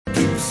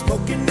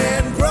smoking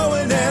and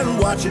growing and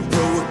watching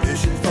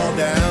prohibition fall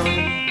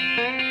down.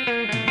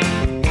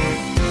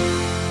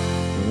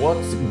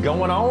 What's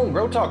going on?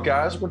 Grow Talk,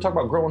 guys. We're talking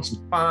about growing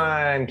some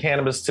fine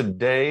cannabis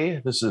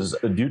today. This is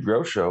a Dude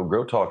Grow Show,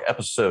 Grow Talk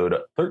episode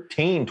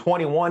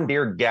 1321.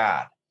 Dear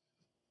God,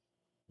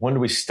 when do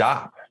we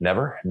stop?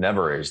 Never.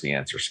 Never is the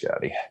answer,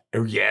 Scotty.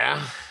 Oh, yeah?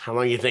 How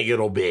long do you think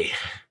it'll be?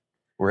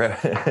 We're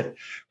having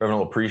a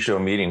little pre-show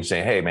meeting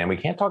saying, hey, man, we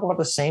can't talk about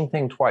the same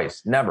thing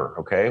twice. Never,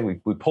 okay? We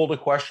pulled a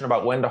question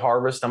about when to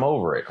harvest. I'm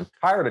over it. I'm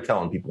tired of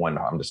telling people when to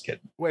harvest. I'm just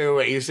kidding.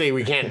 Wait. You say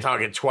we can't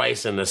talk it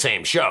twice in the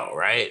same show,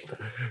 right?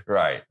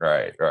 Right.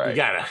 You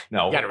gotta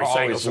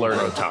recycle some learning.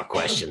 Grow Talk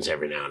questions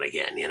every now and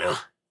again, you know?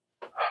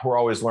 We're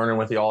always learning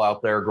with y'all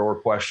out there.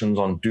 Grower questions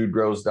on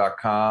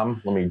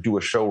dudegrows.com. Let me do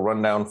a show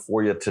rundown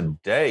for you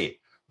today.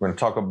 We're going to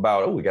talk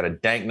about, we got a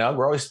dank nug.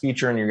 We're always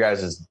featuring your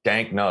guys'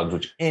 dank nugs,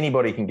 which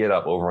anybody can get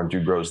up over on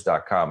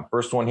dudegrows.com.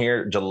 First one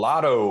here,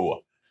 Gelato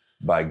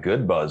by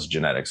Good Buzz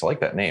Genetics. I like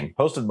that name.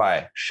 Posted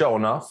by Show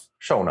Enough.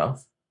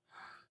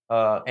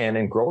 And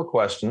in grower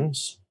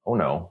questions, oh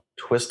no,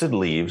 Twisted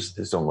Leaves.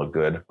 These don't look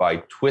good. By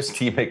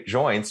Twisty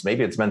McJoints.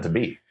 Maybe it's meant to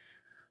be.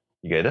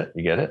 You get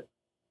it?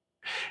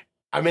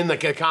 I'm in the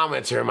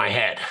comments here in my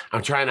head.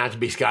 I'm trying not to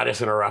be Scottus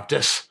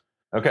Interruptus.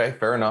 Okay,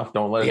 fair enough.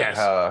 Don't let it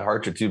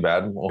hurt you too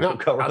bad. We'll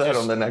cover that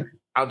on the next.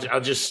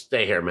 I'll just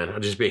stay here, man. I'll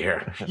just be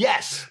here.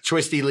 Yes,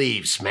 Twisty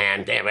Leaves,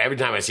 man. Damn, every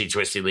time I see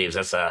Twisty Leaves,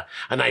 that's a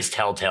nice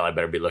telltale. I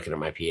better be looking at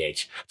my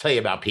pH. I'll tell you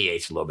about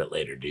pH a little bit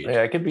later, dude.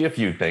 Yeah, it could be a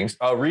few things.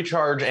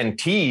 Recharge and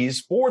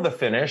Tease for the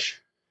finish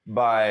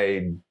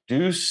by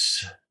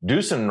Deuce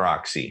and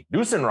Roxy.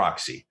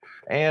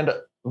 And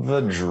The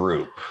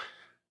Droop.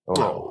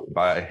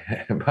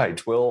 By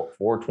Twill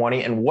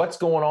 420. And what's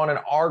going on in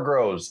our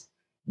grows?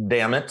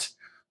 Damn it.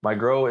 My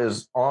grow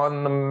is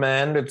on the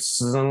mend.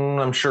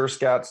 I'm sure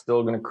Scott's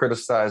still going to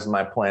criticize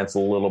my plants a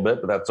little bit,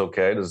 but that's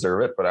okay. I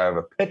deserve it. But I have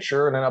a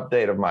picture and an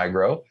update of my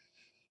grow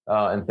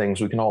and things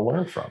we can all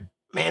learn from.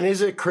 Man,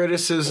 is it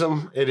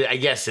criticism? I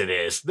guess it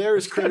is. There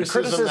is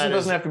criticism. Criticism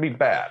doesn't have to be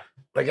bad.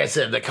 Like I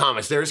said, the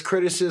comments, there's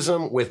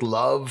criticism with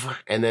love,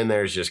 and then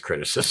there's just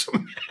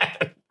criticism.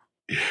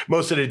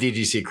 Most of the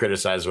DGC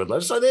criticizes with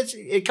love. So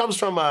it comes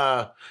from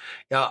a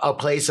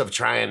place of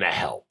trying to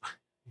help.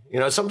 You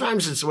know,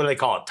 sometimes it's what they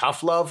call it,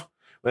 tough love,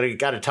 when you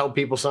got to tell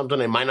people something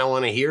they might not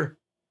want to hear,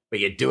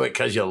 but you do it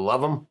because you love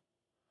them.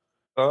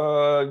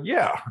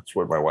 Yeah, that's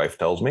what my wife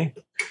tells me.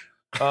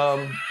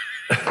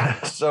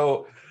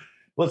 So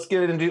let's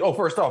get into,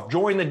 first off,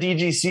 join the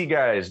DGC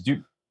guys.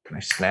 Dude, can I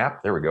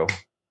snap? There we go.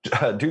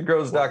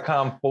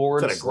 dudegrows.com/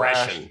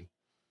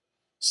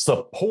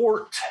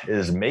 support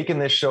is making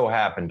this show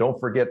happen. Don't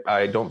forget,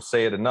 I don't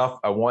say it enough.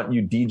 I want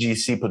you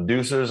DGC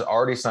producers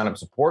already sign up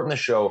supporting the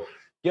show.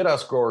 Get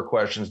us grower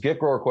questions. Get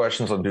grower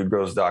questions on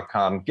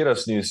dudegrows.com. Get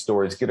us news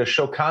stories. Get us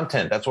show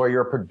content. That's why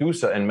you're a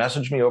producer. And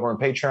message me over on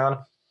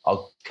Patreon.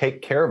 I'll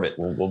take care of it.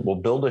 We'll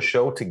build a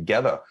show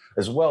together.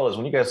 As well as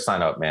when you guys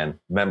sign up, man,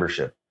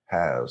 membership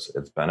has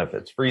its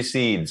benefits. Free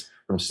seeds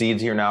from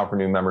Seeds Here Now for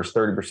new members.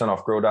 30%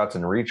 off Grow Dots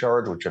and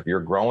Recharge, which if you're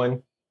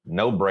growing,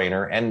 no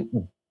brainer.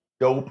 And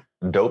dope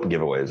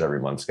giveaways every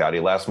month, Scotty.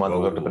 Last month,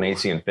 we hooked up an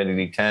AC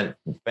Infinity tent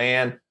and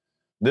fan.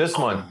 This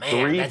month,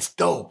 man, that's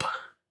dope.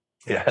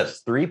 Yes,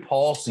 3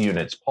 Pulse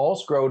units,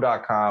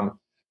 pulsegrow.com.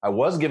 I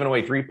was giving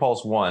away 3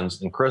 Pulse ones,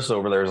 and Chris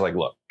over there is like,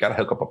 look, got to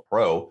hook up a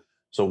Pro.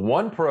 So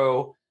 1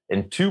 Pro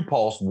and 2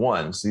 Pulse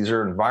ones. These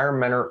are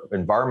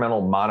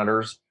environmental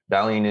monitors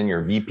dialing in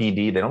your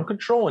VPD. They don't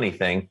control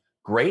anything.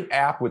 Great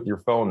app with your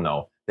phone,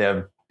 though. They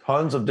have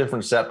tons of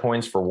different set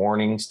points for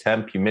warnings,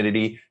 temp,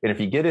 humidity. And if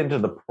you get into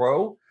the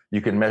Pro, you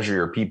can measure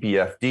your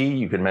PPFD,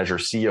 you can measure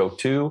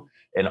CO2,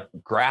 and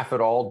graph it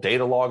all,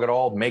 data log it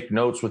all, make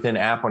notes within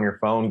app on your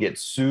phone, get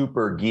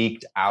super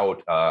geeked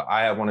out.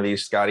 I have one of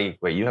these, Scotty.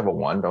 Wait, you have a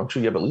 1, don't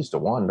you? You have at least a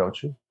 1,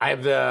 don't you? I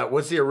have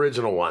what's the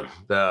original one?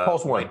 The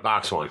Pulse 1. White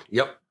box one.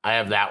 Yep, I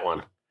have that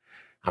one.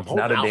 I'm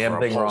not a damn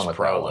thing wrong with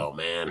Pro, that one. though,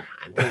 man.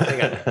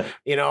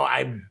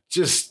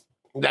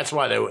 That's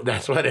why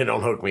they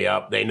don't hook me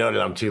up. They know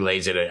that I'm too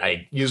lazy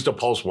I used a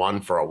Pulse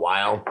 1 for a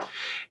while,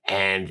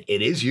 and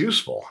it is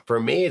useful. For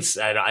me,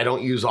 I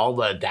don't use all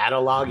the data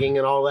logging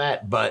and all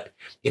that, but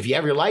if you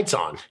have your lights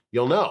on,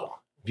 you'll know.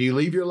 If you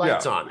leave your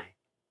lights on.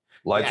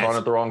 Lights on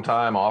at the wrong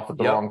time, off at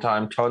the wrong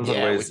time, tons of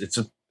ways. It's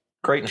a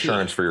great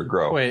insurance for your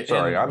grow. Wait,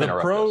 sorry, I'm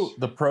interrupting.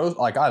 The Pro,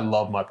 like I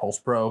love my Pulse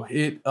Pro.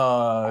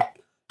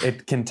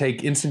 It can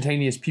take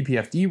instantaneous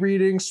PPFD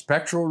readings,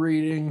 spectral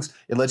readings.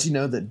 It lets you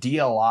know the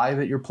DLI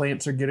that your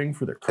plants are getting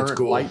for their current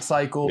light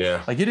cycle.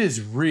 Yeah. Like it is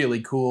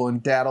really cool,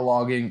 and data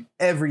logging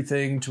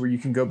everything to where you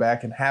can go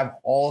back and have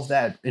all of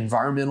that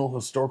environmental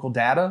historical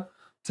data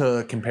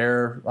to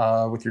compare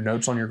with your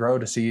notes on your grow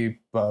to see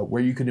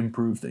where you can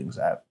improve things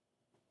at.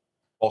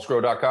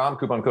 PulseGrow.com,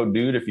 coupon code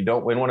DUDE if you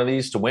don't win one of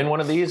these. To win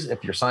one of these,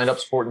 if you're signed up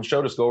supporting the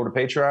show, just go over to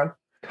Patreon,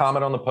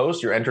 comment on the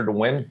post. You're entered to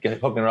win. Get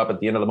hooking it up at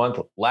the end of the month.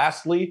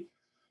 Lastly,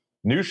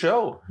 new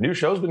show's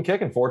been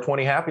kicking.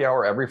 420 happy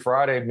hour every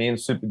Friday. Me and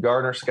Super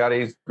Gardner,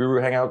 Scotty's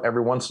Guru hang out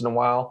every once in a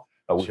while.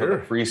 We put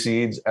up free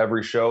seeds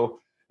every show.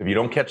 If you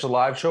don't catch the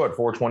live show at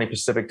 4:20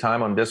 Pacific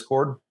time on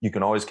Discord, you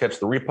can always catch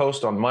the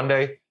repost on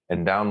Monday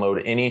and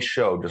download any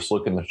show. Just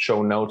look in the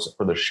show notes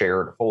for the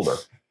shared folder.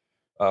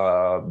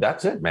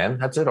 That's it, man.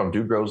 That's it on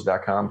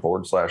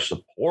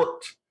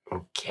dudegrows.com/support.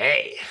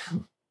 Okay.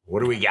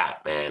 What do we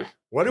got, man?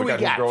 What do we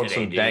got growing today,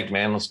 some dude? dank,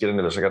 man. Let's get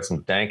into this. I got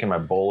some dank in my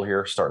bowl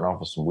here, starting off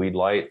with some Weed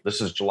Light.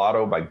 This is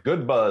Gelato by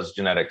Good Buzz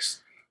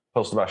Genetics.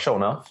 Posted by Show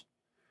Enough.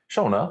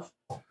 Show Enough.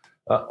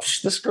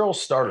 This girl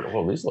started,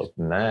 well, these look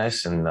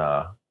nice and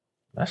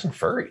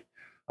furry.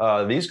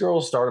 These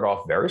girls started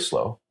off very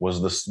slow,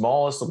 was the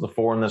smallest of the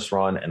 4 in this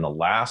run, and the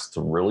last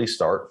to really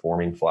start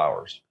forming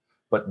flowers.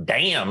 But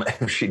damn,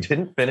 if she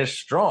didn't finish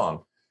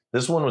strong.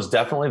 This one was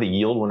definitely the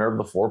yield winner of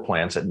the 4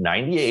 plants at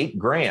 98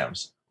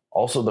 grams.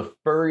 Also the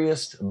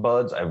furriest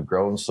buds I've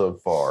grown so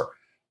far.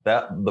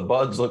 The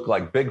buds look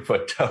like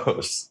Bigfoot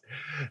toes.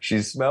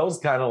 She smells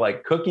kind of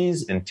like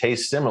cookies and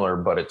tastes similar,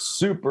 but it's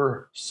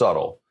super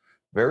subtle.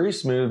 Very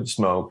smooth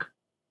smoke,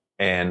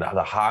 and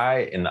the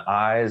high in the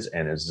eyes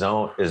and is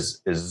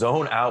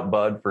zone out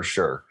bud for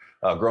sure.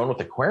 Grown with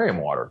aquarium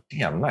water.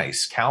 Damn,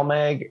 nice.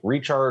 CalMag,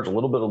 recharge, a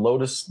little bit of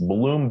Lotus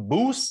Bloom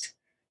boost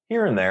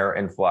here and there,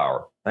 and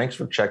flower. Thanks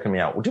for checking me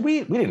out.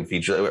 We didn't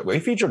feature, we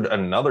featured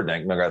another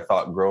dank nug I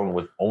thought grown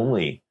with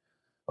only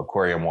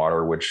aquarium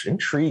water, which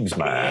intrigues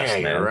my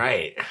ass, man. You're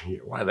right.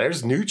 Wow,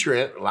 there's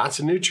lots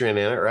of nutrient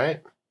in it,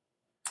 right?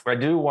 I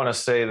do want to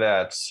say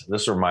that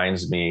this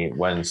reminds me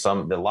when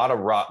a lot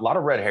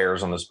of red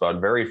hairs on this bud,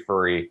 very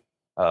furry.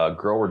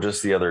 Grower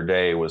just the other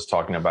day was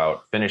talking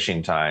about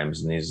finishing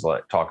times, and he's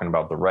like talking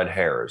about the red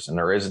hairs, and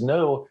there is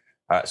no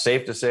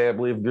safe to say, I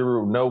believe,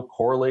 Guru, no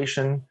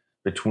correlation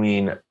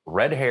between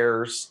red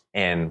hairs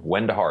and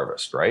when to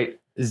harvest, right?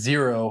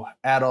 Zero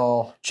at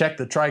all. Check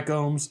the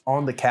trichomes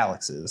on the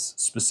calyxes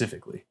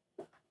specifically.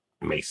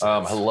 Makes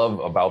sense. I love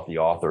about the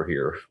author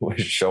here,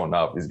 which is showing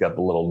up. He's got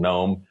the little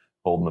gnome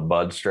holding the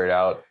bud straight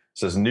out.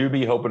 Says,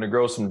 newbie hoping to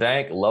grow some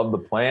dank. Love the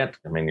plant.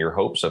 I mean, your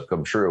hopes have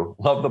come true.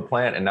 Love the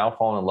plant and now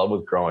fallen in love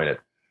with growing it.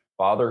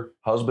 Father,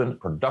 husband,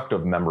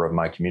 productive member of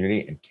my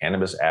community, and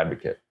cannabis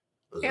advocate.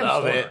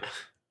 Love it.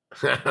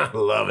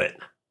 Love it.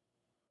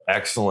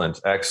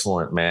 Excellent,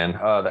 man.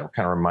 That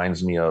kind of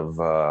reminds me of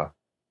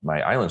my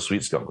Island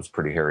Sweet Skunk was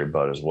pretty hairy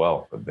bud as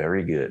well, but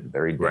very good,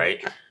 very good.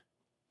 Right.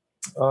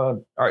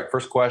 All right,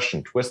 first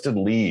question. Twisted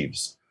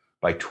Leaves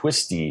by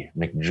Twisty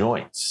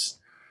McJoints.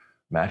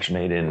 Match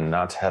made in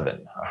not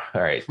heaven.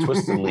 All right,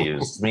 Twisted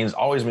Leaves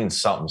always means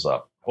something's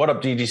up. What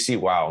up, DGC?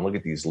 Wow, look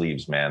at these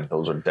leaves, man.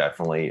 Those are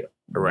definitely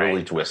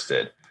really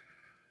twisted.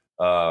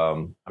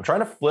 I'm trying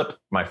to flip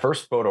my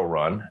first photo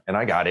run, and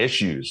I got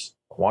issues.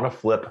 I want to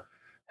flip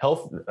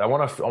health. I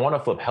want to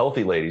flip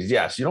healthy ladies.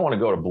 Yes, you don't want to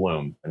go to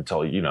bloom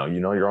until you know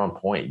you're on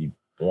point. You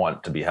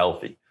want to be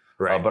healthy,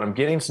 Right. but I'm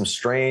getting some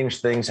strange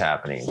things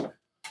happening.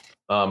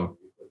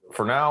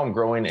 For now, I'm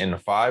growing in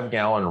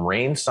 5-gallon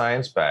Rain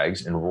Science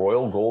bags in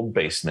Royal Gold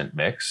Basement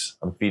Mix.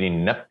 I'm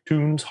feeding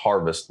Neptune's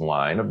Harvest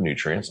line of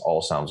nutrients.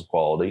 All sounds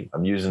quality.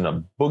 I'm using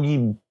a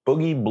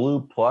Boogie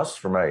Blue Plus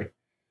for my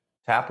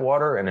tap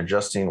water and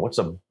adjusting. What's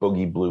a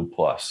Boogie Blue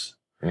Plus?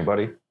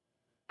 Anybody?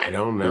 I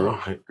don't know.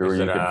 Guru, Is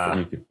you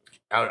it, could.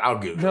 I'll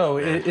Google. No,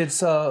 it.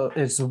 it's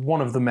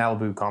one of the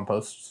Malibu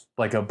composts,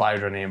 like a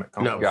biodynamic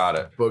compost. No, Got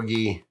it.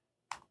 Boogie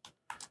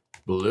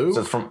Blue.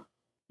 So it's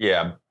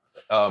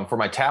for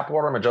my tap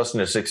water, I'm adjusting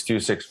to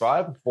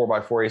 6265,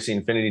 4x4 AC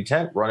Infinity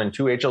tent, running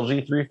 2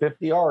 HLG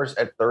 350Rs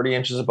at 30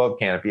 inches above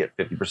canopy at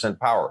 50%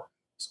 power.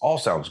 This all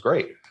sounds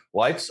great.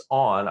 Lights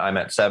on, I'm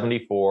at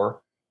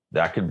 74.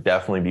 That could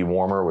definitely be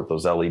warmer with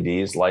those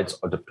LEDs. Lights,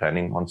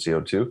 depending on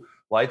CO2.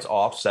 Lights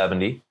off,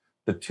 70.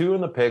 The 2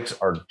 in the pics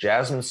are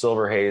Jasmine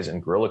Silver Haze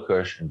and Gorilla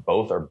Kush, and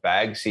both are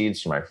bag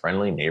seeds from my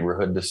friendly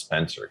neighborhood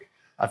dispensary.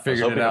 I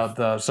figured it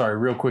out. Sorry,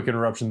 real quick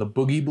interruption. The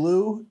Boogie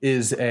Blue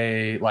is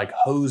a like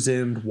hose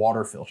end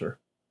water filter,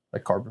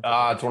 like carbon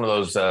filter. It's one of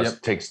those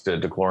takes the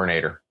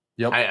dechlorinator.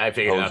 Yep. I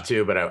figured it out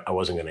too, but I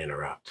wasn't going to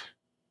interrupt.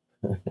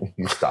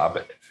 You stop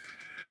it.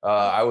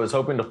 I was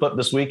hoping to flip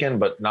this weekend,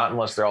 but not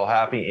unless they're all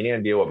happy. Any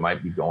idea what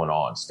might be going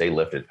on? Stay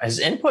lifted. His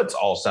inputs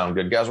all sound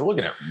good, guys. We're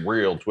looking at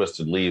real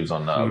Twisted Leaves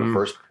on the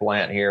first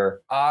plant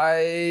here.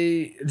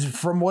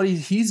 From what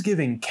he's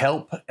giving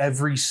kelp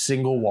every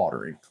single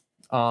watering.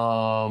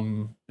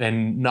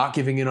 And not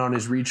giving in on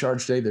his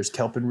recharge day. There's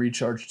kelp in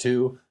recharge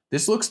too.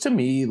 This looks to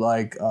me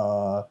like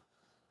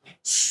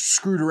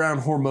screwed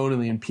around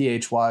hormonally and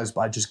pH wise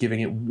by just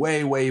giving it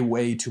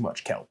way too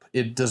much kelp.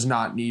 It does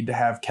not need to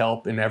have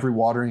kelp in every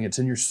watering. It's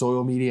in your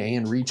soil media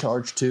and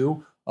recharge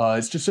too.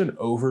 It's just an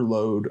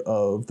overload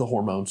of the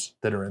hormones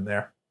that are in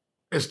there.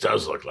 This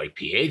does look like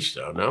pH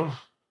though, no?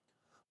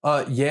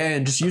 Yeah,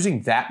 and just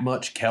using that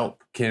much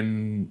kelp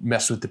can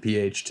mess with the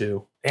pH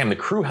too. Damn, the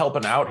crew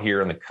helping out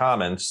here in the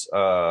comments.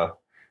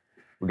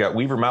 We got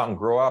Weaver Mountain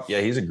Grow Up.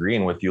 Yeah, he's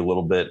agreeing with you a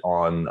little bit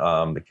on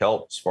the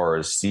kelp as far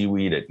as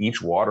seaweed at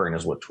each watering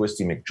is what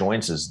Twisty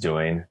McJoints is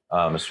doing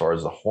as far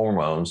as the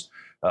hormones.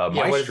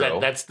 What is that?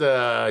 That's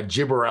the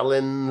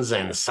gibberellins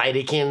and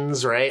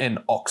cytokines, right? And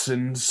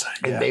auxins.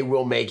 And they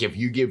will make, if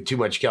you give too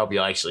much kelp,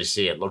 you'll actually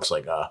see it looks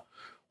like a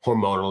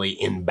hormonally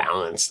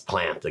imbalanced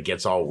plant that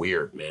gets all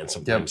weird, man.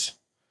 Sometimes.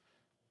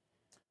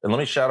 And let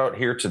me shout out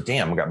here to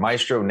we got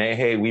Maestro,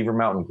 Nehe, Weaver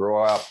Mountain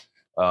Grow Out.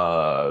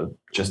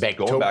 Just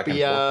going back and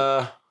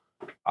forth.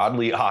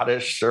 Oddly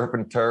Oddish, Surf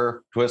and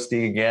Turf,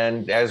 Twisty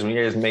again. As when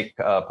you guys make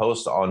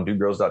posts on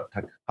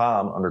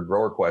dudegrows.com under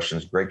grower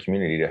questions, great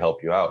community to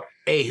help you out.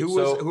 Hey, who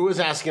was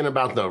asking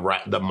about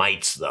the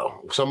mites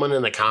though? Someone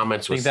in the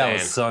comments was saying,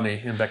 that was Sunny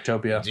in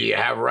Bectopia. Do you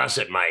have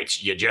russet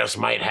mites? You just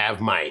might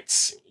have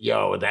mites.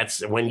 Yo,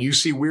 that's when you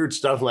see weird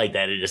stuff like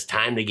that, it is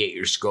time to get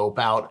your scope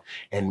out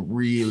and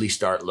really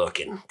start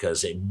looking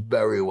because it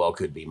very well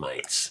could be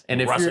mites. And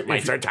russet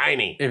mites are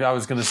tiny. If I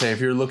was going to say, if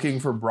you're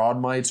looking for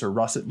broad mites or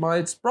russet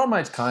mites, broad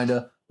mites kind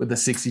of with the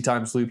 60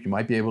 times loop, you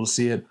might be able to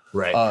see it.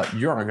 Right.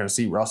 You're not going to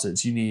see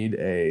russets. You need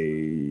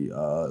a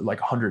like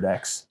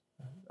 100x.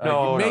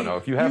 No.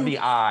 If you have the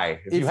eye,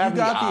 if you got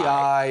the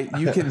eye,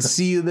 you can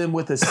see them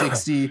with a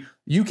 60.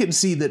 You can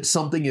see that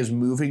something is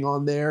moving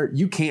on there.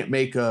 You can't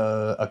make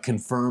a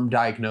confirmed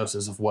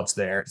diagnosis of what's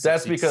there.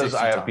 That's because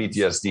I have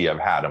PTSD. I've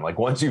had them. Like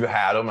once you've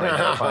had them, and I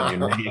never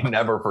find you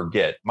never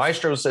forget.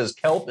 Maestro says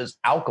kelp is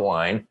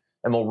alkaline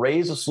and will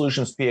raise a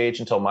solution's pH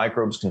until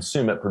microbes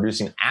consume it,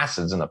 producing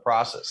acids in the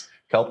process.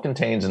 Kelp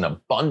contains an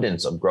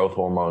abundance of growth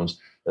hormones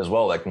as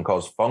well that can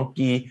cause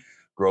funky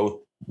growth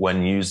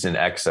when used in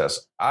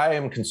excess. I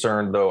am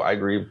concerned, though. I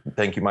agree.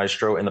 Thank you,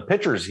 Maestro. In the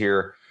pictures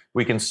here,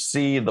 we can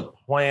see the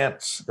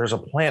plants. There's a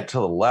plant to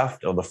the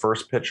left of the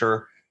first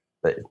picture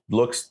that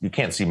looks, you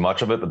can't see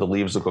much of it, but the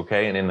leaves look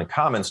okay. And in the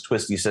comments,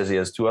 Twisty says he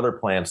has 2 other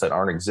plants that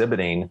aren't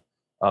exhibiting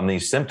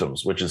these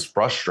symptoms, which is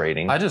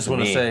frustrating. I just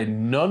want to say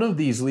none of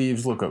these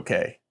leaves look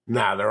okay.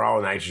 Nah, they're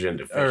all nitrogen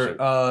deficient.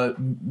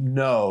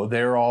 No,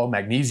 they're all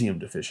magnesium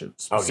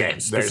deficient. Okay,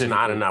 there's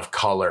not enough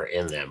color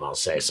in them, I'll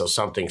say. So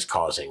something's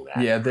causing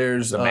that. Yeah,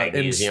 there's the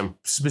magnesium.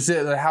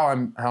 Specifically, how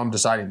I'm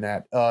deciding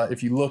that.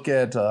 If you look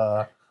at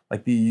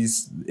like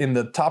these in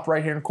the top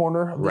right hand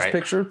corner of this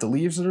picture, the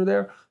leaves that are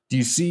there. Do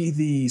you see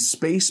the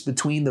space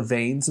between the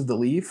veins of the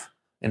leaf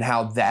and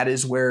how that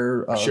is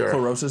where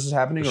chlorosis is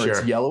happening or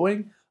it's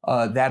yellowing?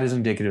 That is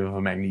indicative of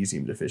a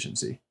magnesium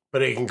deficiency.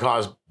 But it can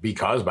be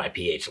caused by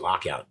pH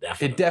lockout,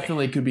 definitely. It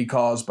definitely could be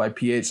caused by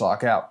pH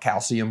lockout.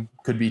 Calcium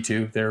could be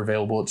too. They're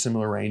available at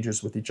similar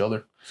ranges with each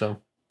other. So,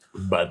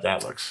 but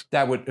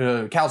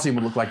calcium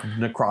would look like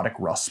necrotic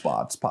rust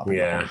spots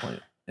popping up on the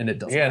plant, and it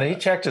doesn't. Yeah, and he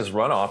checked his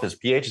runoff. His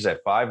pH is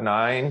at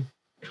 5.9.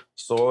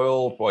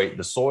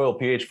 The soil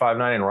pH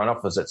 5.9 and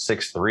runoff was at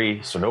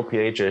 6.3. So no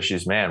pH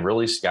issues, man.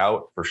 Really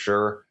scout for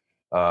sure.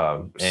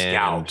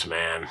 Scout,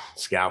 man.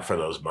 Scout for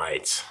those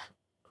mites.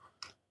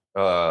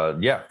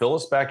 Fill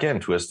us back in,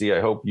 Twisty. I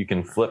hope you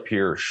can flip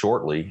here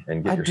shortly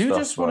and get your stuff. I do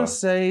just want to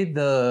say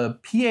the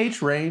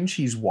pH range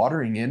he's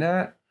watering in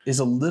at is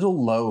a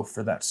little low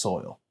for that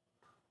soil.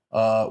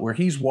 Where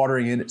he's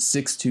watering in at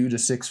 6.2 to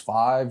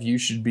 6.5, you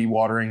should be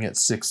watering at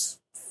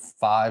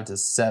 6.5 to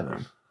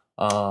 7.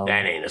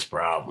 That ain't his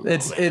problem.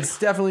 It's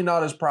definitely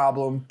not his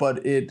problem,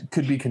 but it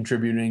could be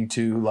contributing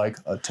to like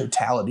a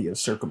totality of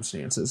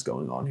circumstances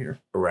going on here.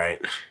 Right.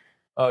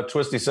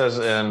 Twisty says,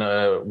 and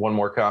one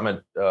more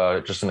comment,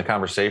 just in the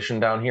conversation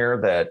down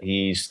here, that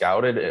he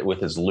scouted it with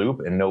his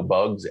loop and no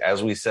bugs.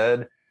 As we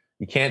said,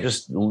 you can't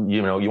just,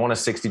 you want to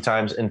 60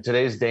 times. In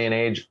today's day and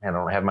age, and I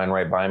don't have mine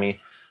right by me,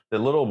 the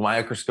little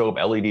microscope,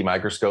 LED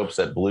microscopes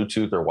that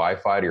Bluetooth or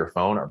Wi-Fi to your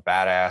phone are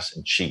badass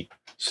and cheap,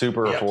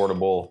 super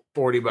affordable.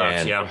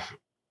 $40,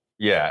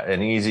 Yeah,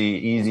 and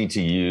easy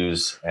to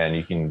use, and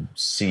you can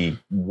see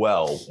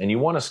well. And you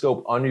want to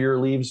scope under your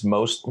leaves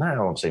I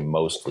don't say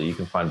mostly, you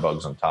can find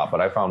bugs on top, but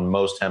I found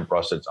most hemp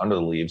russets under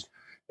the leaves.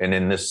 And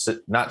in this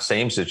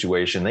same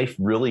situation, they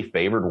really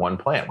favored one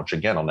plant, which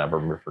again, I'll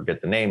never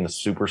forget the name, the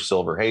Super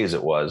Silver Haze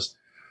it was,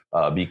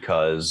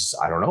 because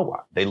I don't know why.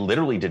 They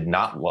literally did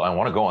not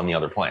want to go on the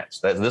other plants.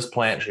 This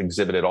plant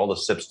exhibited all the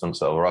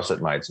symptoms of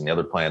russet mites, and the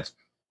other plants,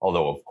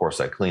 although of course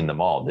I cleaned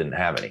them all, didn't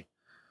have any.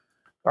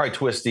 All right,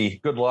 Twisty,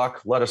 good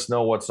luck. Let us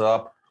know what's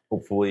up.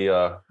 Hopefully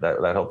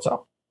that helps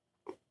out.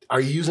 Are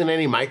you using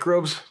any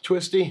microbes,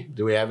 Twisty?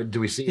 Do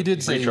we see? He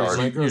did say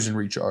using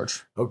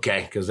recharge.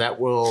 Okay, because that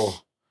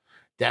will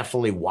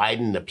definitely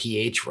widen the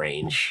pH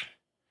range.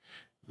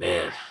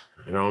 Man,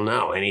 I don't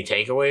know. Any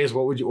takeaways?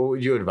 What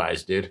would you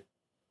advise, dude?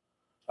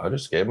 I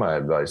just gave my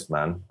advice,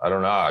 man. I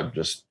don't know. I'm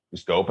just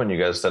scoping. You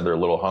guys said they're a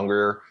little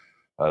hungrier.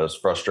 I was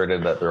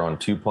frustrated that they're on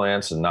 2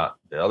 plants and not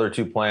the other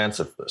 2 plants,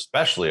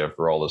 especially if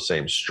they're all the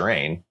same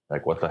strain.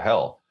 Like, what the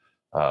hell?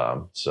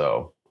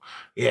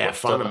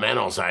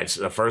 Fundamentals.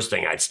 The first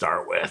thing I'd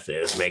start with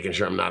is making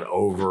sure I'm not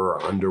over or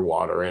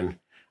underwatering.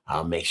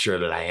 Make sure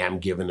that I am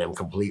giving them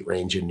complete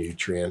range of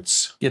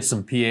nutrients. Get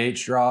some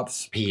pH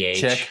drops.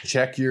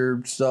 Check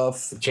your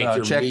stuff.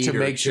 Check to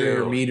make sure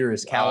your meter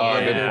is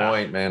calibrated. Good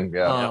point, man.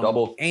 Yeah,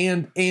 double.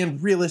 And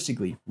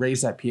realistically,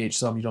 raise that pH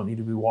some. You don't need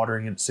to be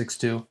watering it at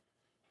 6.2.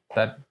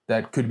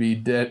 That could be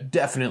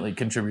definitely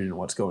contributing to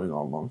what's going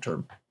on long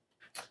term.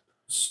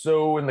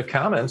 So in the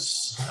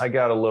comments, I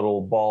got a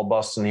little ball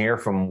busting here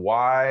from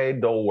Why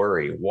Don't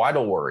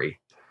Worry.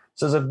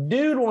 Says if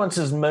dude wants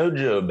his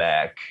mojo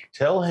back,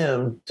 tell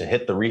him to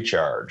hit the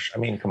recharge. I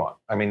mean, come on.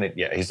 I mean,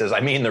 yeah, he says, I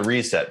mean the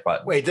reset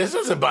button. Wait, this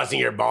isn't busting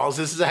your balls.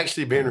 This has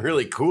actually been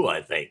really cool,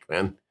 I think,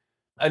 man.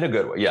 In a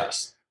good way,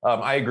 yes.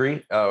 I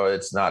agree.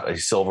 It's not a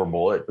silver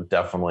bullet, but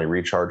definitely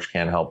recharge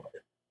can help.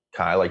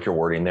 Kind of like your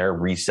wording there,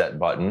 reset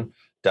button.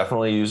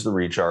 Definitely use the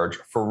recharge.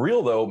 For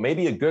real, though,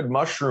 maybe a good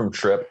mushroom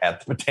trip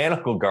at the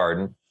botanical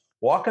garden,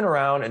 walking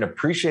around and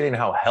appreciating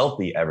how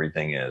healthy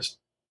everything is.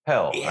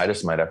 Hell, I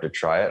just might have to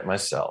try it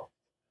myself.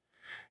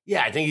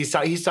 Yeah, I think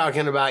he's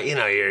talking about,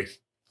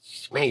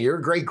 you're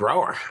a great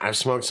grower. I've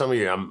smoked some of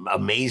your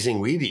amazing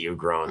weed that you've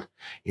grown.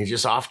 You're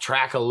just off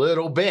track a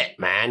little bit,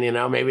 man.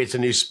 Maybe it's a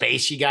new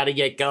space you got to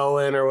get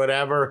going or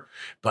whatever.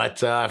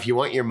 But if you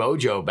want your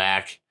mojo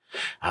back,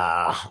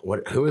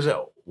 who is it?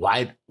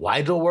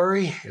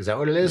 Weidelworry? Is that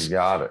what it is? You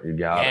got it.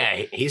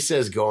 Yeah, he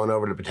says going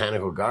over to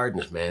botanical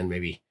gardens, man.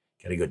 Maybe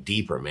got to go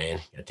deeper, man.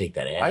 Got to take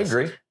that ass. I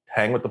agree.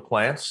 Hang with the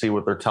plants, see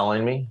what they're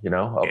telling me, up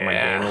my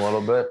game a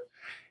little bit.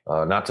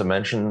 Not to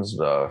mention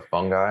the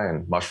fungi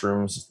and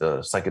mushrooms, the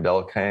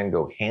psychedelic can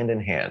go hand in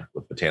hand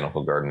with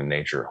botanical garden and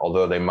nature.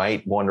 Although they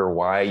might wonder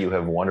why you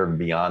have wandered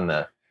beyond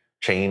the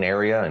chain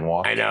area and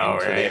walked into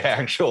the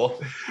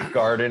actual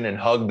garden and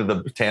hugged the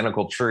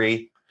botanical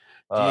tree.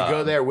 Do you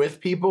go there with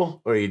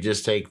people, or you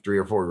just take 3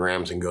 or 4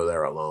 grams and go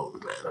there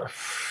alone, man?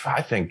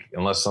 I think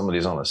unless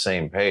somebody's on the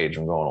same page,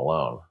 I'm going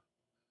alone.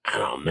 I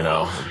don't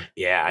know.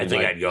 Yeah, I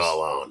think I'd go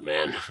alone,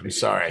 man. I'm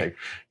sorry.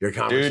 Your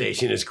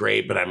conversation is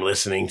great, but I'm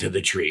listening to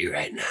the tree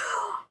right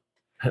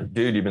now.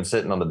 Dude, you've been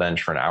sitting on the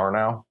bench for an hour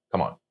now?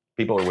 Come on.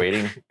 People are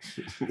waiting.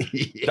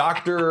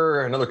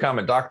 Another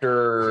comment.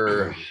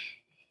 Dr.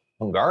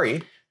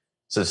 Hungary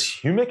says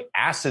humic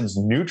acids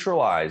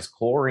neutralize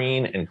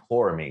chlorine and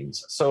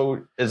chloramines.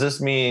 So does this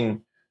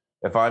mean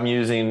if I'm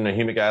using a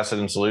humic acid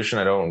in solution,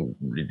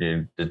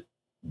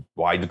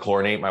 why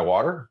dechlorinate my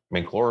water? I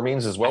mean,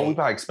 chloramines as well. We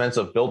buy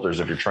expensive filters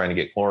if you're trying to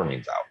get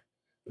chloramines out.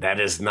 That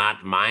is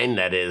not mine.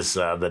 That is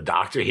the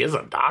doctor. He is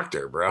a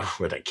doctor, bro,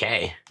 with a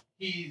K.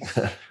 He's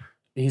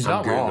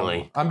not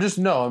wrong. I'm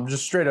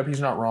just straight up. He's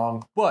not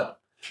wrong. But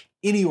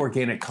any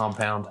organic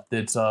compound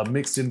that's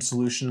mixed in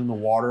solution in the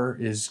water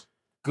is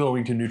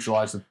going to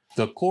neutralize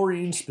the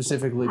chlorine,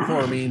 specifically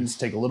chloramines.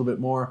 Take a little bit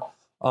more.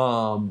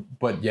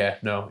 But yeah,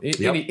 no,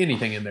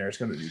 anything in there is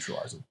going to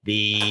neutralize it.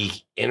 The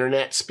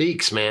internet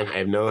speaks, man. I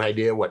have no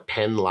idea what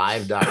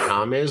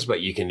penlive.com is,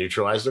 but you can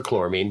neutralize the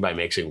chloramine by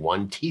mixing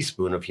 1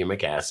 teaspoon of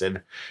humic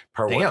acid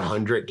per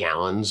 100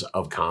 gallons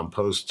of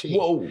compost tea.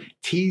 Whoa.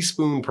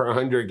 Teaspoon per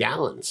 100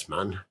 gallons,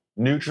 man.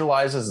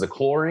 Neutralizes the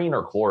chlorine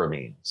or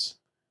chloramines?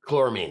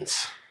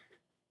 Chloramines.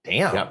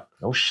 Damn. Yep.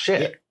 No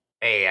shit. Yeah.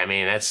 Hey, I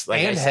mean, that's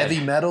like and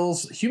heavy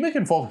metals. Humic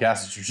and fulvic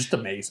acids are just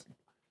amazing.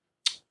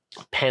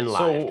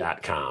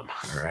 Penlive.com.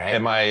 All right.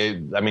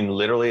 I mean,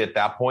 literally at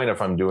that point,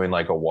 if I'm doing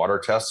like a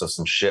water test, so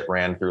some shit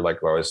ran through,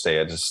 like I always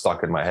say, I just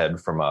stuck in my head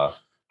from a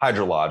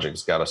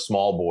Hydrologic's got a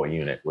small boy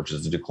unit, which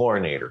is a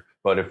dechlorinator.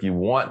 But if you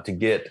want to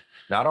get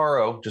not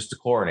RO, just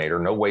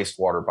dechlorinator, no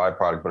wastewater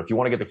byproduct. But if you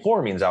want to get the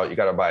chloramines out, you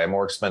got to buy a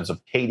more expensive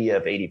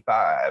KDF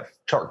 85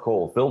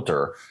 charcoal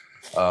filter.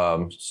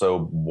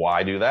 So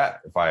why do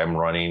that if I am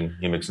running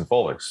humics and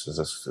fulvics? Is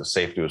this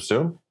safe to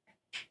assume?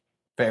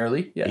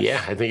 Fairly, yes.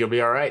 Yeah, I think you'll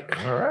be all right.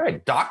 All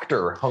right.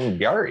 Dr.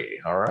 Hungary.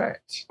 All right.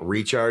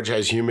 Recharge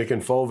has humic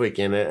and fulvic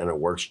in it, and it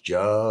works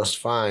just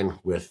fine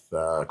with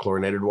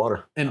chlorinated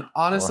water. And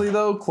honestly,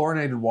 though,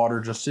 chlorinated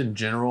water just in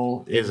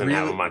general isn't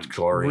having much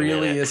chlorine.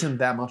 Really in it. Isn't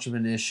that much of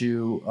an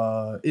issue.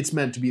 It's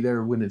meant to be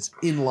there when it's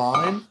in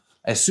line.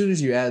 As soon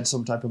as you add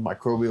some type of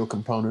microbial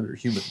component or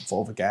humic and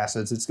fulvic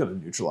acids, it's going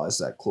to neutralize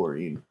that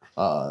chlorine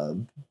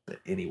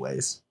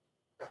anyways.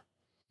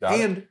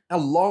 And a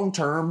long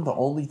term, the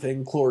only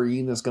thing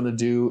chlorine is going to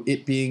do,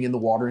 it being in the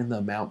water in the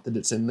amount that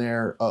it's in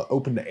there,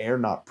 open to air,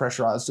 not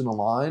pressurized in a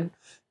line,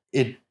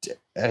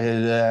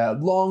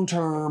 long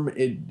term,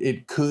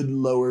 it could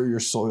lower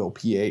your soil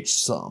pH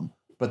some,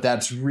 but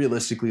that's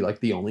realistically like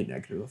the only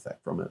negative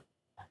effect from it.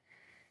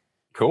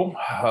 Cool.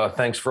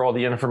 Thanks for all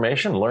the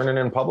information. Learning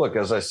in public,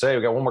 as I say.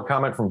 We got one more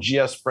comment from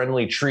GS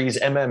Friendly Trees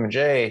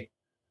MMJ.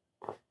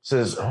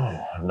 Says,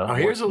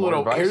 here's a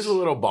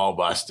little ball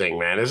busting,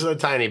 man. This is a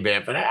tiny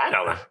bit, but I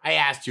don't know. I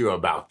asked you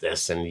about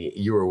this, and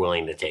you were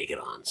willing to take it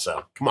on.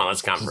 So come on,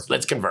 let's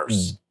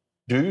converse.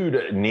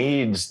 Dude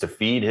needs to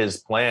feed his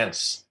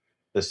plants.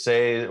 I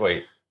think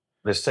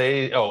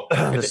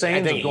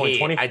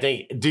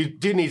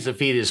dude needs to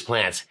feed his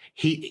plants.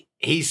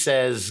 He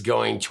says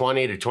going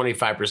 20 to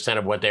 25%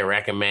 of what they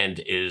recommend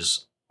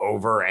is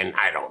over, and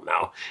I don't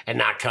know, and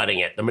not cutting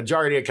it. The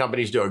majority of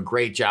companies do a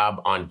great job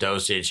on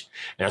dosage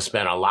and have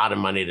spent a lot of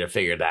money to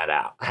figure that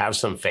out. Have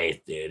some faith,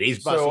 dude.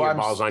 He's busting your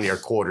balls on your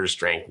quarter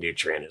strength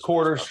nutrient.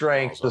 Quarter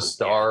strength to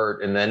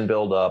start and then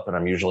build up, and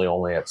I'm usually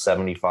only at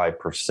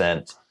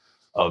 75%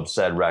 of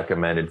said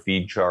recommended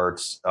feed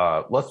charts.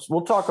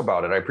 We'll talk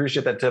about it. I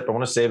appreciate that tip. I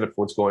want to save it for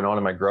what's going on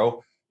in my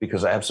grow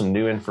because I have some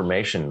new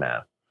information,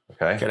 man.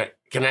 Okay.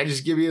 Can I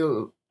just give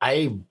you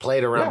I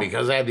played around Yeah.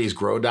 because I have these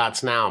grow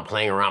dots now. I'm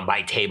playing around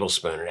by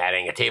tablespoon and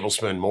adding a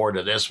tablespoon more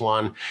to this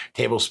one,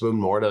 tablespoon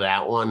more to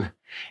that one.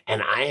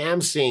 And I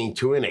am seeing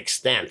to an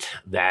extent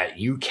that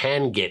you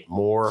can get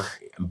more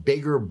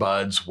bigger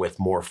buds with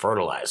more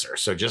fertilizer.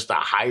 So just a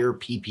higher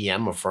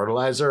ppm of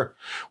fertilizer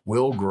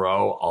will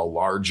grow a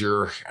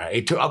larger,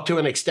 up to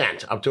an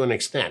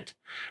extent.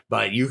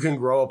 But you can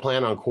grow a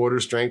plant on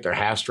quarter strength or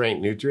half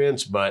strength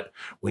nutrients. But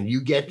when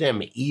you get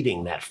them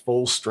eating that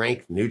full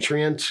strength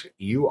nutrient,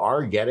 you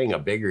are getting a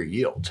bigger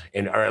yield.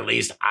 Or at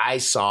least I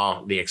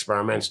saw the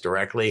experiments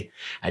directly.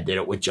 I did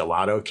it with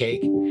gelato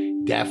cake.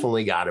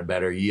 Definitely got a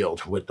better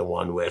yield with the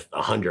one with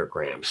 100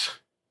 grams.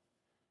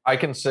 I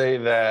can say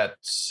that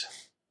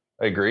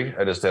I agree.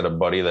 I just had a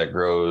buddy that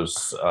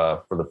grows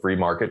for the free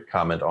market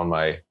comment on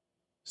my,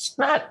 it's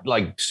not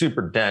like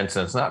super dense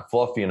and it's not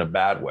fluffy in a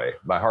bad way.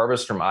 My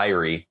harvest from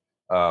Irie,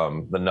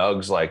 the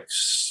nugs like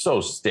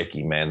so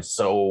sticky, man.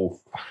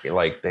 So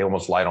like they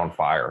almost light on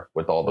fire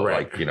with all the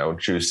Right. like,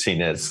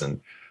 juiciness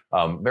and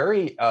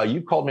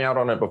you called me out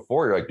on it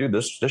before. You're like, dude,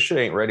 this shit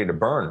ain't ready to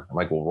burn. I'm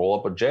like, well, roll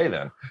up a J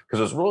then.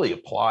 Because it's really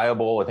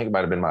pliable. I think it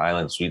might have been my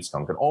Island Sweet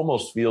Skunk. It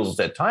almost feels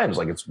at times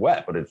like it's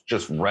wet, but it's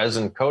just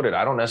resin coated.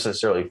 I don't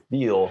necessarily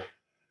feel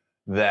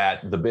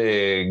that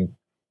the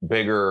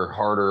bigger,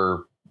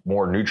 harder,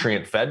 more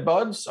nutrient fed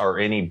buds are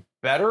any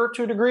better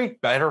to a degree,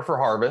 better for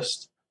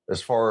harvest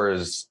as far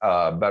as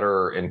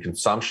better in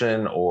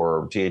consumption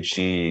or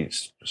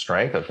THC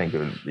strength. I think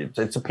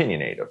it's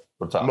opinionated.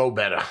 What's up?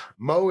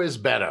 Mo is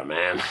better,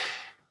 man.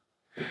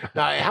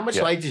 Now, how much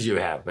Yeah. light did you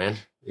have, man?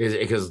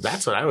 Because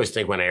that's what I always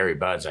think when I airy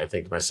buds. I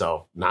think to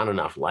myself, not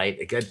enough light.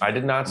 I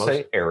did not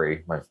say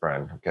airy, my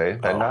friend. Okay,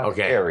 not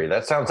okay. airy.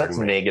 That's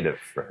negative.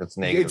 It's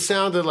negative. It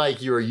sounded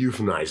like you were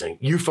euphemizing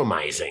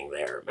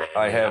there, man.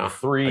 I you know? have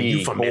 3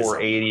 euphemism.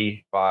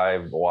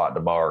 485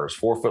 watt bars,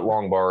 4 foot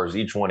long bars,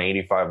 each one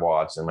 85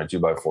 watts, and my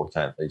 2x4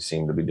 tent. They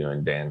seem to be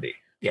doing dandy.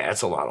 Yeah,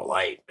 that's a lot of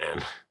light,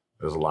 man.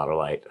 There's a lot of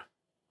light.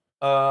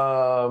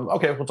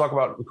 Okay, we'll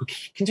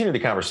continue the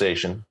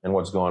conversation and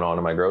what's going on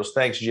in my grows.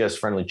 Thanks, GS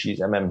Friendly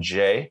Cheese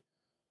MMJ.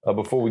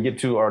 Before we get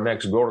to our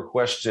next grower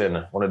question,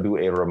 I want to do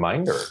a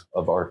reminder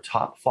of our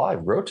top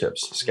 5 grow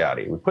tips,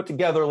 Scotty. We put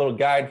together a little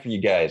guide for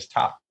you guys.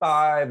 Top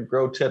 5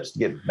 grow tips to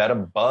get better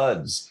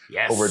buds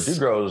Yes. over at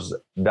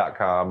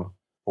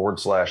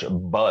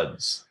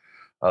dudegrows.com/buds.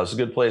 It's a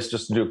good place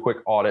just to do a quick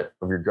audit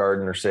of your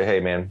garden or say, hey,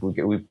 man,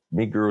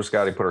 me, Guru,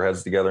 Scotty put our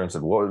heads together and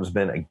said, what has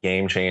been a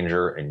game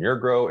changer in your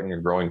grow and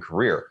your growing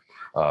career?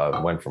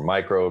 Went from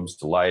microbes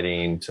to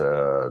lighting to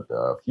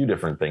a few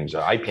different things,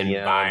 IPM.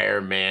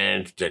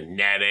 Environment,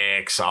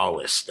 genetics, all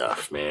this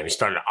stuff, man. We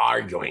started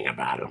arguing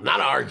about them.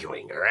 Not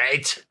arguing, all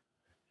right?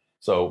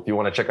 So if you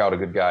want to check out a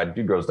good guide,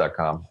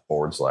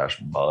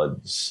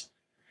 dudegrows.com/buds.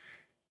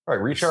 All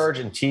right, recharge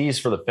and tease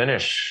for the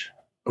finish.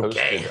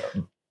 Okay.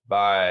 Hosted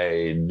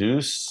by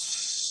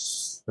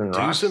Deuce and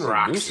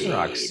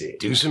Roxy.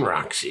 Deuce and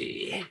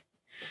Roxy.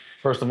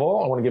 First of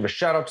all, I want to give a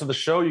shout out to the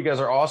show. You guys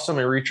are awesome.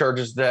 And Recharge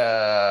is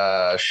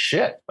the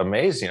shit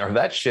amazing. Or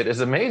that shit is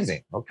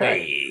amazing. Okay.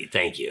 Hey,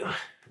 thank you.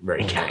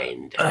 Very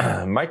kind.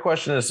 My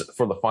question is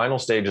for the final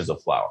stages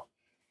of flower.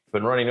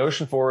 Been running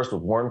Ocean Forest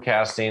with worm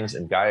castings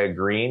and Gaia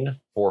Green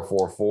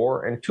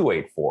 444 and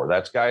 284.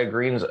 That's Gaia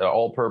Green's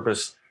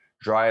all-purpose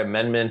dry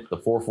amendment. The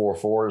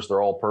 444s,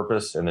 they're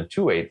all-purpose, and the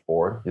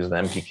 284, these are the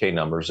MPK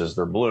numbers, is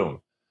their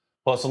bloom.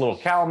 Plus a little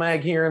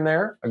CalMag here and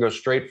there. I go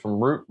straight from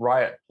Root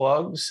Riot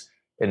plugs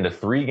into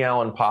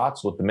 3-gallon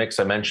pots with the mix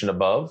I mentioned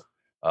above.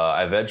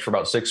 I veg for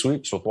about 6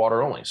 weeks with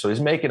water only. So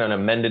he's making an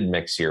amended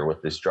mix here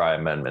with these dry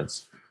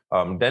amendments.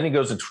 Then he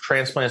goes to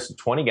transplants to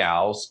 20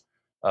 gals,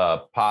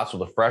 pots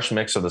with a fresh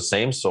mix of the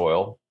same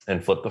soil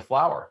and flip the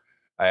flower.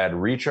 I add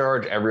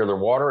Recharge every other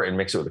water and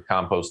mix it with a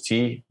compost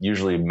tea,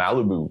 usually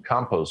Malibu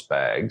compost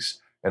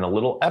bags, and a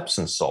little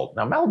Epsom salt.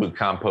 Now, Malibu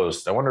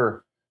compost, I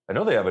know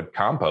they have a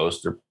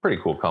compost. They're a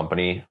pretty cool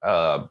company,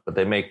 but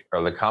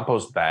are the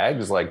compost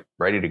bags like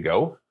ready to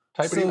go?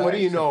 So what do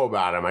you know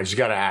about them? I just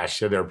got to ask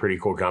you. They're a pretty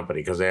cool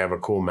company because they have a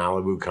cool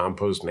Malibu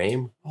compost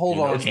name. Hold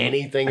Do you know on.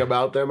 anything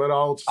about them at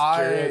all? Just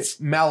curious.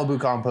 Malibu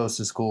compost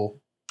is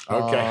cool.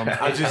 Okay.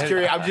 I'm just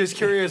curious. I'm just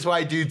curious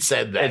why dude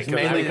said that. It's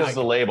mainly because of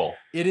the label.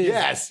 It is.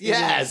 Yes, it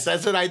is.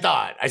 that's what I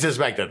thought. I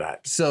suspected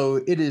that. So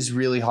it is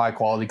really high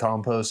quality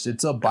compost.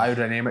 It's a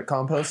biodynamic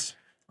compost.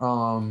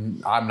 I'm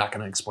not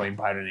going to explain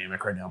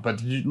biodynamic right now,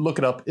 but you look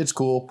it up. It's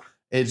cool.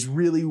 It's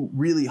really,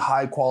 really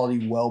high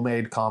quality, well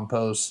made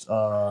compost.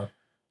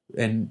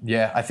 And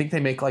yeah, I think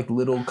they make like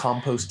little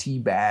compost tea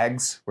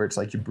bags where it's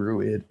like you brew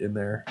it in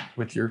there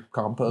with your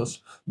compost.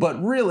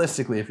 But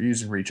realistically, if you're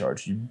using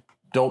Recharge, you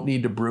don't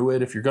need to brew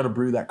it. If you're going to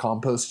brew that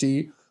compost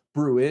tea,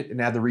 brew it and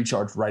add the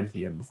Recharge right at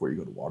the end before you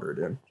go to water it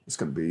in. It's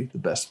going to be the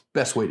best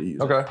way to use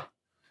it. Okay.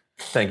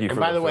 Thank you. And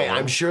for by the way, fill-in.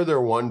 I'm sure they're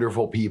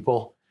wonderful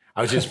people.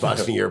 I was just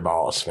busting your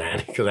balls,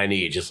 man, because I knew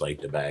you just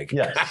liked the bag.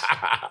 Yes.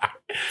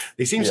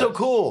 They seem so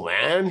cool,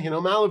 man. You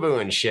know, Malibu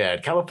and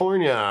shit,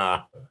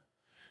 California.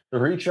 The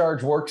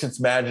Recharge works its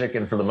magic,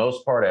 and for the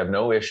most part, I have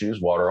no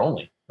issues water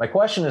only. My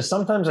question is,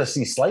 sometimes I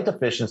see slight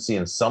deficiency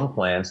in some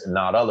plants and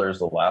not others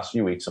the last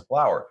few weeks of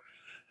flower.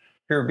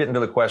 Here, getting to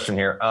the question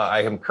here.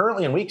 I am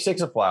currently in week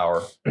 6 of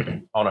flower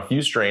on a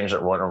few strains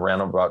that run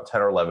around about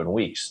 10 or 11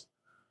 weeks.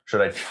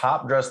 Should I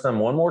top dress them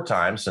one more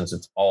time since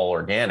it's all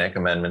organic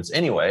amendments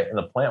anyway, and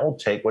the plant will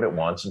take what it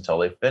wants until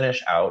they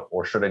finish out,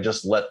 or should I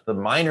just let the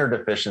minor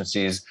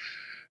deficiencies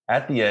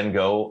at the end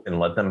go and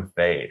let them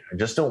fade? I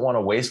just don't want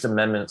to waste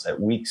amendments at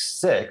week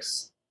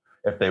 6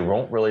 if they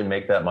won't really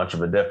make that much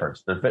of a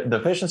difference. The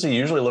deficiency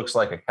usually looks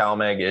like a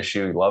CalMag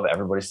issue. You love,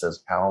 everybody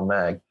says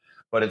CalMag,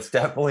 but it's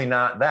definitely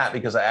not that,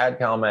 because I add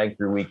CalMag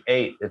through week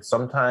 8.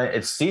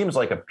 It seems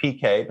like a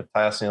PK,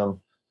 potassium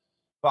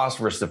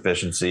phosphorus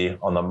deficiency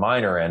on the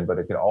minor end, but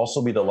it could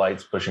also be the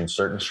lights pushing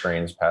certain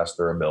strains past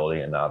their ability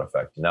and not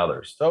affecting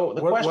others. So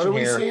the question what are we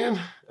here, seeing?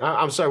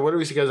 I'm sorry, what are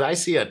we seeing? Because I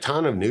see a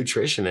ton of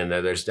nutrition in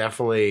there. There's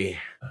definitely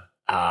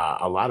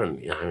a lot of,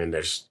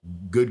 there's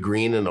good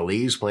green in the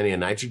leaves, plenty of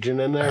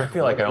nitrogen in there. I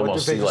feel like I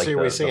almost see like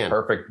the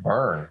perfect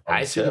burn.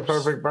 I see the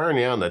perfect burn,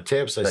 on the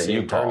tips. I see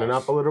it turning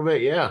up a little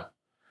bit, yeah.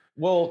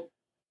 Well,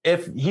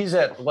 if he's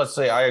at, let's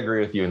say, I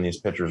agree with you in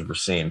these pictures we're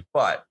seeing,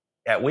 but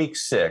at week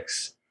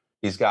 6,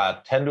 he's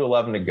got 10 to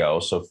 11 to go.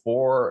 So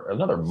for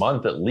another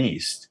month at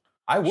least,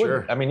 I would,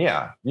 sure. I mean,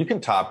 yeah, you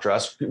can top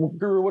dress.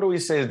 Guru, what do we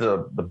say?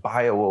 The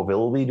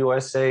bioavailability, do I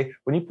say?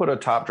 When you put a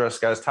top dress,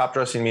 guys, top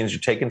dressing means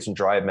you're taking some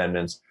dry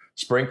amendments,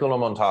 sprinkle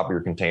them on top of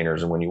your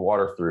containers, and when you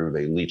water through,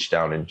 they leach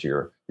down into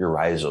your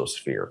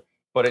rhizosphere.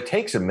 But it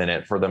takes a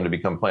minute for them to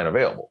become plant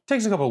available.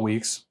 Takes a couple of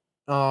weeks.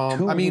 I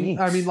mean,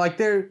 like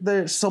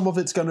there, some of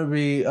it's going to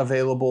be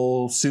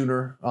available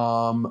sooner.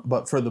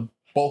 But for the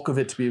bulk of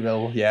it to be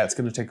available, yeah, it's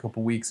going to take a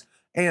couple of weeks.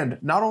 And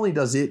not only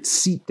does it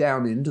seep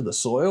down into the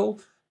soil,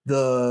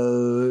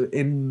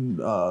 in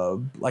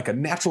like a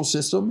natural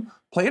system,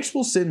 plants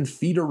will send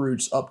feeder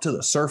roots up to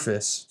the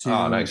surface to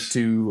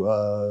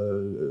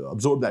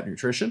absorb that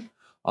nutrition,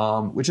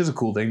 which is a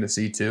cool thing to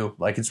see too.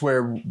 Like it's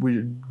where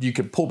you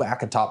can pull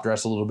back a top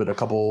dress a little bit,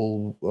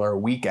 a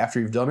week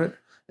after you've done it,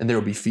 and there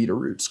will be feeder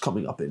roots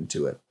coming up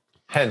into it.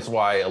 Hence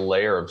why a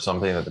layer of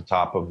something at the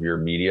top of your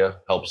media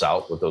helps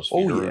out with those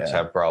feeder roots.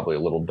 Have probably a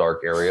little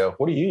dark area.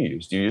 What do you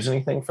use? Do you use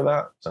anything for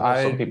that?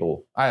 Some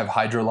people. I have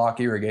Hydrolock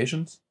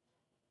irrigations.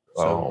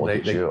 So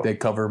they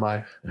cover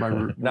my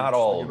root. Not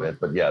all of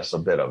it, but yes, a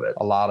bit of it.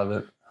 A lot of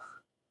it.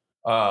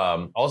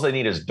 All they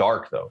need is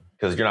dark though,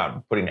 because you're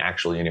not putting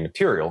actually any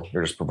material.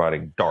 You're just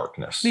providing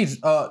darkness.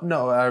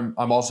 I'm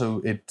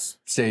also, it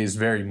stays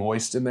very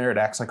moist in there. It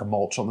acts like a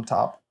mulch on the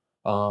top,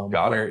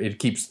 where it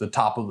keeps the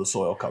top of the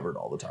soil covered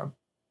all the time.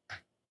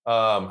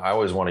 I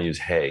always want to use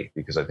hay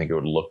because I think it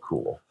would look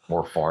cool,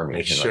 more farming.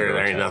 Make sure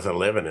there ain't nothing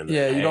living in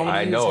there. Yeah, you don't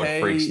want to use hay.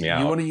 It freaks me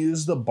out. You want to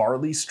use the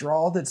barley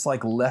straw that's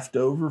like left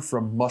over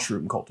from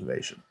mushroom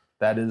cultivation.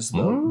 That is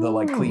the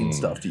like clean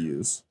stuff to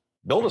use.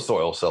 Build a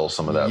Soil sells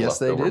some of that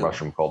leftover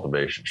mushroom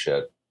cultivation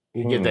shit.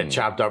 You get that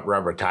chopped up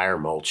rubber tire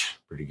mulch.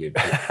 Pretty good.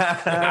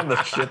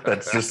 The shit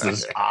that's just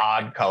this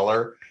odd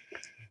color.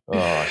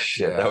 Oh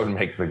shit, that would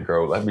make the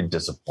grow. That'd be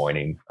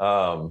disappointing.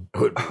 All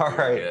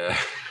right. Yeah.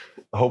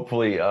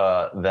 Hopefully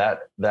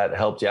that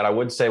helped you. And I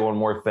would say one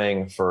more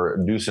thing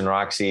for Deuce and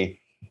Roxy.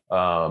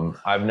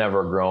 I've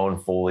never grown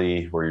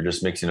fully where you're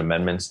just mixing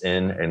amendments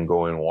in and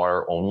going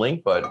water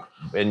only. But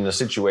in the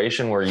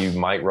situation where you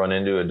might run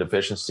into a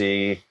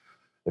deficiency,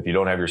 if you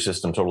don't have your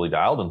system totally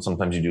dialed, and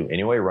sometimes you do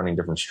anyway, running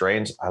different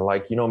strains, I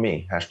like,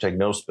 me,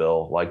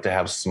 #NoSpill, like to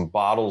have some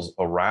bottles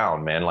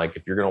around, man. Like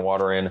if you're going to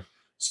water in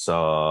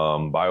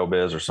some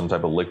BioBiz or some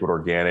type of liquid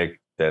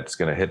organic that's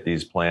going to hit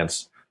these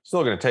plants,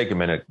 still going to take a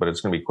minute, but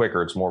it's going to be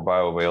quicker. It's more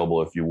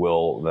bioavailable, if you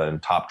will, than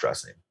top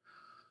dressing.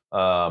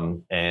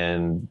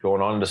 And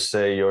going on to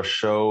say your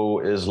show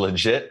is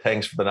legit.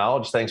 Thanks for the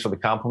knowledge. Thanks for the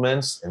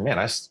compliments. And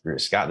man,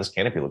 Scott, this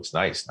canopy looks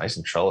nice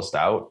and trellised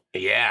out.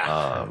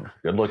 Yeah.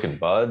 Good looking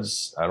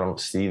buds. I don't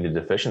see the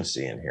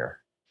deficiency in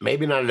here.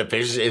 Maybe not a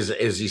deficiency.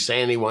 Is he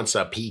saying he wants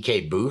a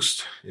PK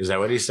boost? Is that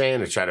what he's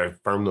saying, to try to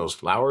firm those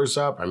flowers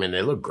up? I mean,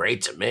 they look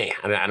great to me.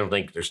 I don't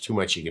think there's too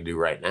much you can do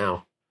right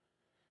now.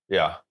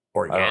 Yeah.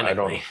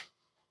 Organically.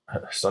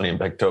 Sunny in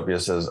Bectopia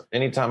says,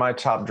 anytime I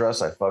top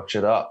dress, I fuck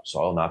shit up,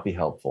 so I'll not be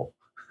helpful.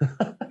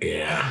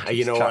 Yeah.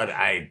 You know what?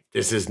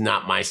 This is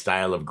not my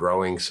style of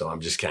growing, so I'm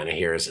just kind of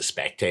here as a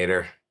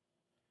spectator.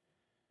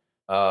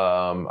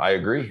 I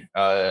agree.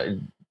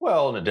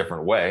 Well, in a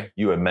different way.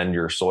 You amend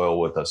your soil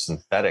with a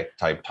synthetic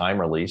type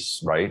time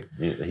release, right?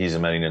 He's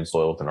amending in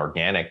soil with an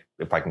organic,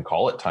 if I can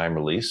call it time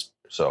release.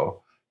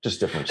 So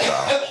just different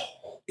style.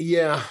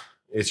 Yeah,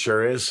 it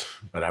sure is,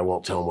 but I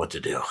won't tell him what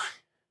to do.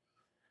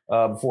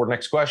 Before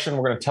next question,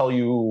 we're going to tell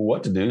you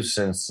what to do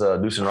since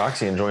Deuce and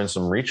Roxy enjoying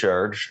some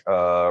recharge.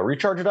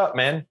 Recharge it up,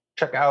 man.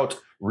 Check out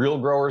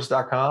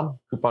realgrowers.com,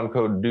 coupon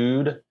code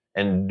DUDE,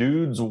 and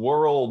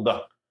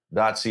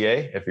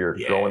dudesworld.ca if you're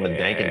growing the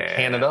dank in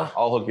Canada.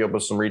 I'll hook you up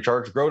with some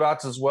recharge. Grow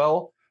Dots as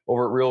well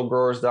over at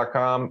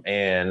realgrowers.com,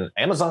 and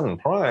Amazon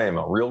Prime,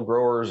 Real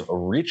Growers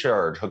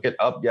Recharge. Hook it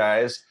up,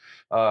 guys.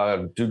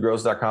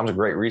 Dudegrows.com is a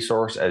great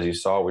resource. As you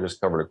saw, we just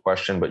covered a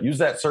question, but use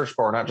that search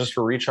bar, not just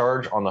for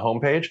recharge on the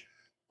homepage,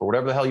 for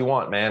whatever the hell you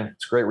want, man.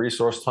 It's a great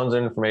resource, tons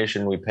of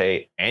information. We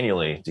pay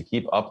annually to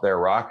keep up there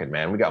rocking,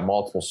 man. We got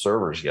multiple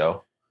servers,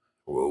 yo.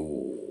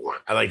 Whoa.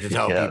 I like to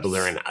tell people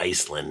they're in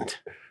Iceland.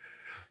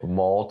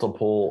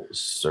 Multiple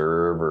servers.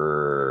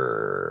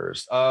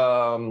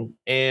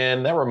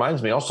 And that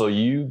reminds me also,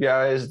 you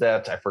guys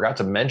that I forgot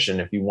to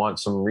mention, if you want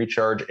some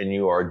recharge and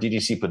you are a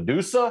DGC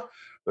producer,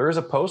 there is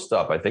a post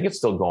up. I think it's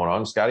still going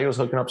on. Scotty was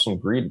hooking up some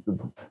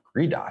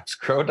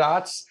crow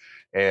dots,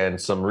 and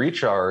some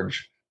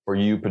recharge for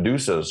you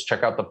producers.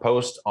 Check out the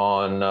post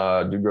on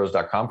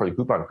dudegrows.com for the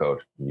coupon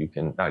code. You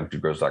can, not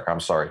dudegrows.com,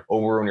 sorry.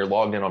 Over when you're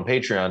logged in on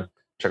Patreon,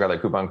 check out that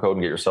coupon code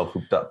and get yourself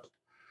hooked up.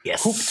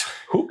 Yes.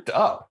 Hooked.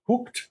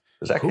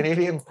 Is that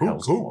Canadian? What the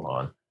hell's going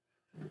on?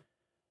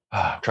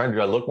 I'm trying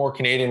to look more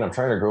Canadian. I'm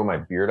trying to grow my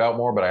beard out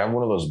more, but I have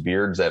one of those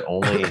beards that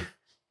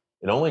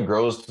it only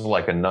grows to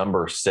like a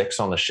number 6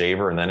 on the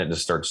shaver, and then it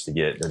just starts to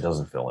it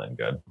doesn't fill in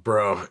good.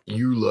 Bro,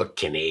 you look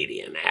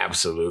Canadian.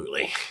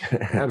 Absolutely.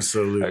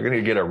 Absolutely. I'm going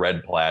to get a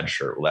red plaid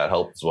shirt. Will that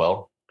help as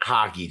well?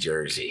 Hockey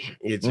jersey.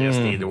 You just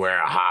need to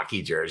wear a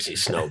hockey jersey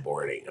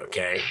snowboarding,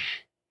 okay?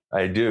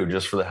 I do,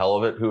 just for the hell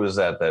of it. Who is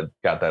that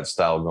got that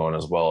style going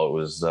as well? It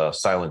was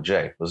Silent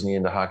J. Wasn't he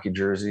into hockey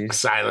jerseys?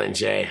 Silent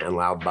J and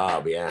Loud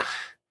Bob, yeah.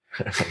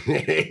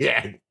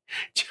 Yeah,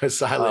 just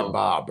Silent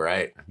Bob,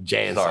 right?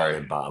 Jay and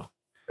Silent Bob.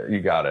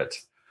 You got it.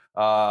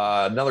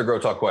 Another Grow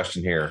Talk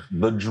question here.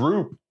 The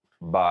Droop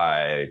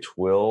by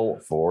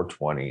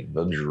Twill420.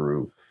 The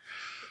Droop.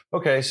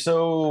 Okay,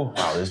 so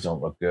wow, these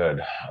don't look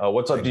good.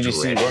 What's up,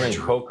 DGC? Running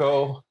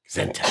Coco.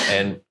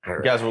 And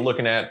guys, we're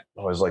looking at, I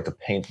always like to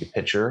paint the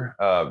picture.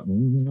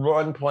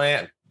 One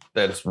plant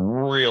that's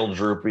real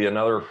droopy,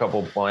 another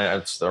couple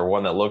plants, or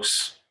one that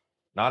looks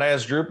not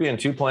as droopy, and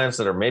 2 plants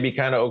that are maybe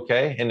kind of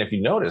okay. And if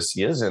you notice,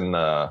 he is in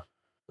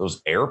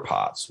those air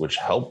pots, which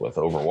help with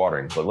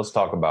overwatering. But let's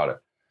talk about it.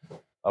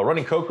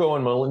 Running Coco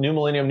and New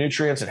Millennium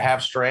nutrients at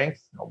half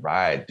strength. All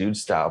right, dude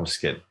style. I'm just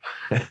kidding.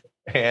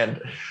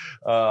 And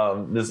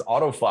this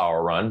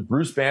autoflower run,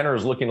 Bruce Banner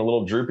is looking a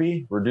little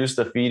droopy. Reduced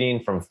the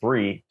feeding from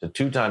 3 to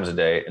 2 times a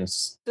day, and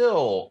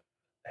still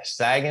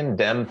sagging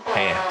dem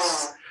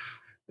pants.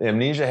 The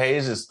Amnesia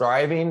Haze is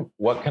thriving.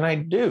 What can I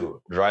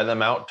do? Dry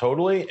them out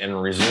totally and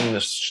resume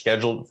the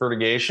scheduled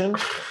fertigation?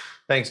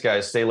 Thanks,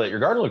 guys. Stay lit. Your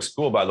garden looks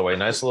cool, by the way.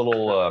 Nice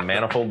little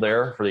manifold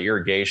there for the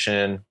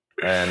irrigation.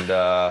 And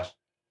I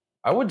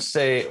would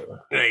say...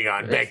 Hang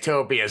on.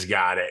 Bactopia's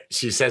got it.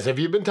 She says, have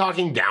you been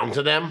talking down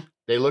to them?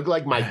 They look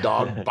like my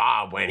dog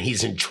Bob when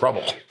he's in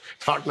trouble.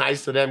 Talk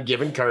nice to them,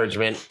 give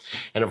encouragement,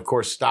 and of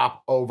course,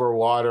 stop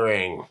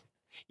overwatering.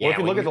 Yeah, well, if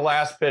you look at the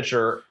last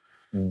picture,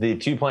 the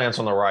 2 plants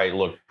on the right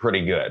look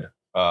pretty good.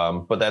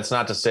 But that's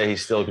not to say he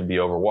still could be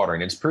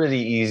overwatering. It's pretty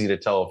easy to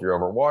tell if you're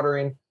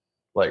overwatering.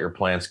 Let your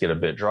plants get a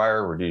bit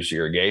drier, reduce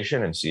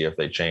irrigation, and see if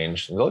they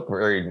change. They look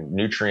very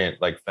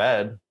nutrient like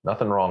fed.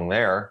 Nothing wrong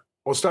there.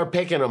 We'll start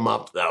picking them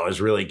up, though,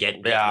 is really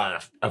getting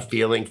a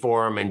feeling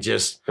for them. And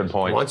just good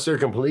point. Once they're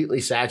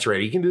completely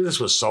saturated, you can do this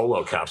with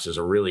solo cups is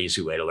a really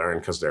easy way to learn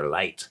because they're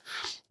light.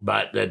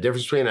 But the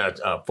difference between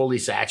a fully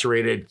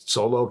saturated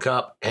solo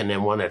cup and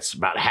then one that's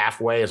about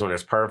halfway is when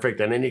it's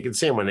perfect. And then you can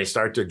see them when they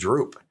start to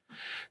droop.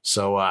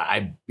 So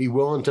I'd be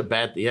willing to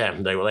bet,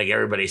 like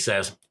everybody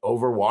says,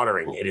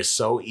 overwatering. It is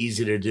so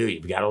easy to do.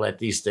 You've got to let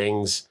these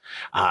things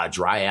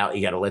dry out.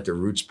 You got to let the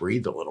roots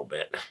breathe a little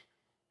bit.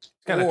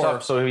 Kind of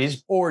tough. So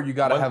you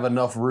got to have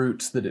enough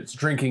roots that it's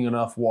drinking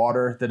enough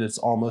water that it's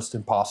almost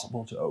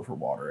impossible to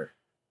overwater it.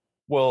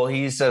 Well,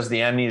 he says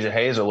the Amnesia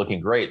Haze are looking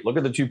great. Look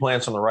at the 2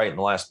 plants on the right in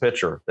the last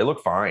picture. They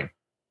look fine.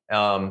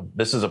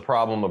 This is a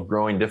problem of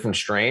growing different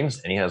strains,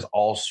 and he has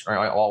all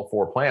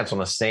 4 plants on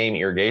the same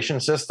irrigation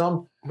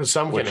system. But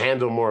some can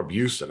handle more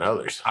abuse than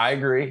others. I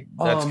agree.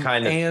 That's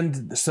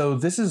and so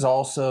this is a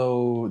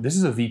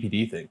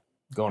VPD thing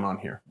going on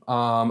here.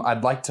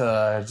 I'd like to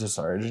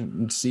I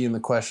didn't see in the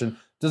question.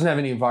 Doesn't have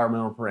any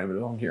environmental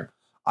parameters on here.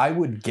 I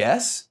would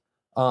guess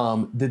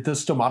that the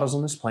stomatoes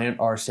on this plant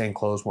are staying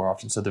closed more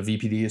often, so the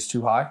VPD is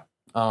too high.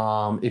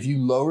 If you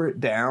lower it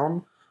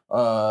down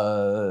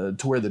to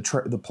where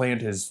the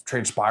plant is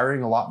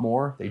transpiring a lot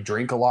more, they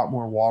drink a lot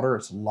more water.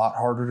 It's a lot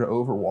harder to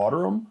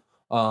overwater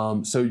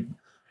them. So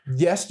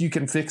yes, you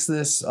can fix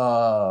this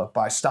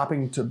by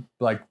stopping to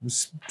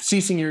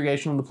ceasing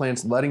irrigation on the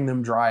plants, letting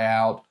them dry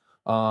out,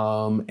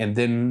 and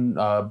then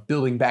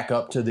building back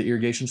up to the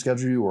irrigation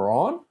schedule you were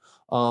on.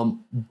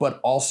 But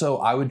also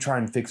I would try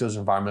and fix those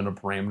environmental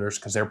parameters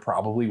because they're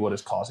probably what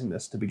is causing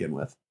this to begin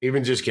with.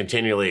 Even just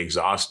continually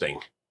exhausting.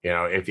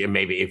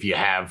 If you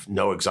have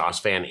no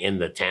exhaust fan in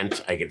the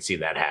tent, I could see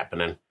that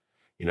happening.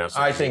 So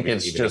I think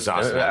it's just,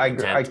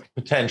 I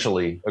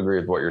potentially agree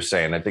with what you're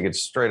saying. I think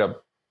it's straight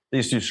up,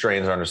 these 2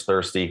 strains aren't as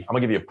thirsty. I'm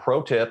gonna give you a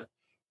pro tip.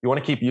 You want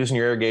to keep using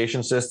your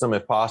irrigation system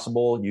if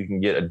possible. You can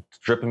get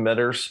drip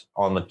emitters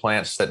on the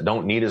plants that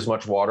don't need as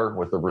much water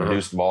with a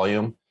reduced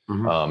volume.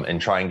 And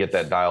try and get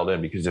that dialed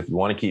in, because if you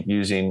want to keep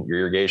using your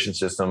irrigation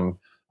system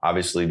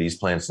Obviously, these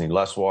plants need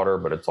less water,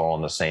 but it's all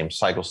in the same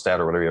cycle stat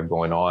or whatever you have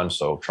going on.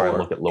 So try and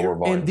look at lower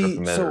volume drip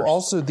emitters. So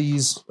also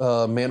these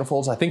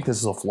manifolds, I think this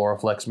is a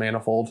Floraflex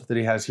manifold that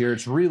he has here.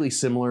 It's really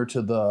similar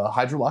to the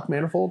Hydrolock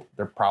manifold.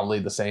 They're probably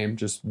the same,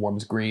 just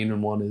one's green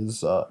and one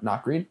is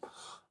not green.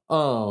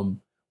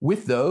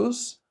 With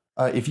those,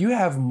 if you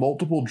have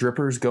multiple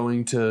drippers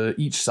going to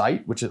each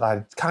site, which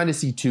I kind of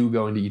see 2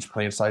 going to each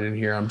plant site in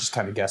here, I'm just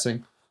kind of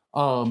guessing.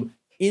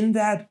 In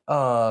that,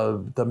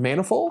 the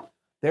manifold,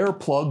 there are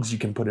plugs you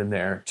can put in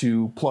there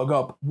to plug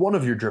up one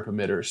of your drip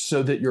emitters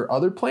so that your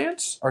other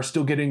plants are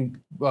still getting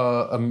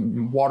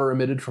water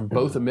emitted from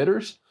both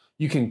emitters.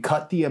 You can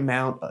cut the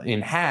amount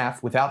in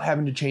half without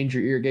having to change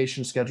your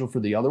irrigation schedule for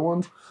the other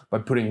ones by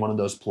putting one of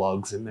those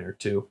plugs in there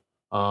too.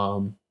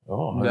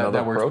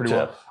 That works pretty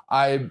well.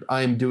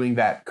 I'm doing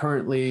that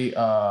currently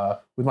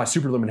with my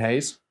Super Lemon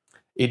Haze.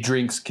 It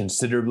drinks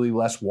considerably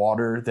less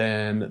water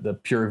than the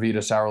Pura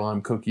Vida Sour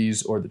Lime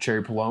Cookies or the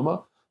Cherry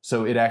Paloma.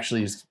 So it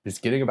actually is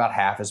getting about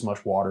half as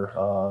much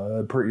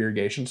water per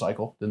irrigation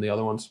cycle than the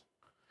other ones.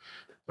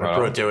 My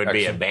pro tip would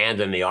be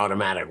abandon the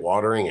automatic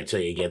watering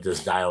until you get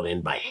this dialed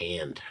in by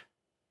hand.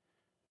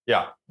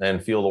 Yeah,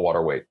 and feel the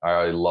water weight.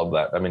 I love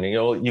that. I mean,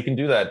 you can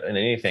do that in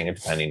anything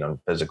depending on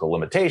physical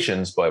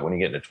limitations, but when you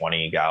get into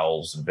 20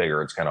 gallons and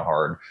bigger, it's kind of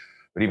hard.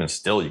 But even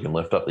still, you can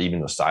lift up even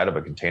the side of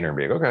a container and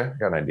be like, okay, I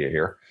got an idea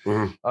here.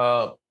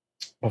 Mm-hmm.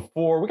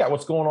 Before we got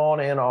what's going on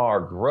in our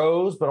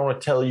grows, but I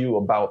want to tell you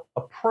about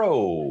a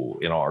pro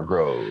in our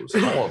grows,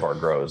 all of our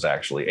grows,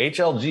 actually.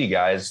 HLG,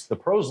 guys, the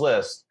pros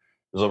list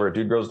is over at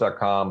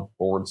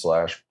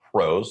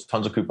dudegrows.com/pros.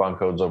 Tons of coupon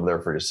codes over there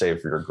for you to save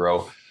for your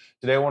grow.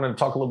 Today, I wanted to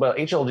talk a little about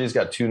HLG's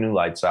got 2 new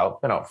lights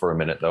out. Been out for a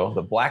minute, though.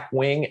 The Black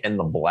Wing and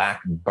the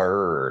Black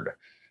Bird.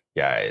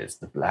 Guys,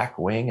 the Black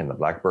Wing and the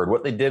Black Bird.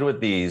 What they did with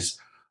these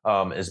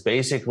is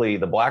basically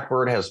the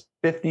Blackbird has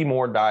 50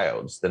 more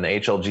diodes than the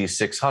HLG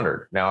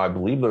 600. Now, I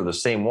believe they're the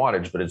same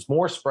wattage, but it's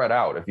more spread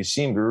out. If you've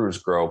seen Gurus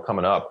Grow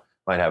coming up,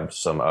 might have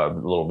some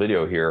little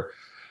video here.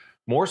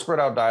 More spread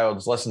out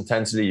diodes, less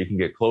intensity. You can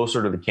get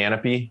closer to the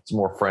canopy. It's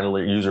more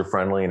friendly, user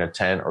friendly in a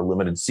tent or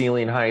limited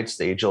ceiling heights.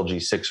 The HLG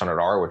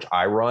 600R, which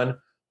I run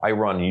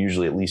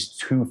usually at least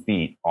 2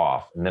 feet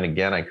off. And then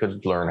again, I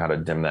could learn how to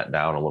dim that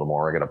down a little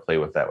more. I got to play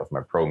with that with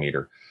my Pro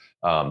meter.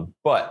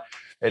 But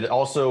it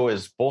also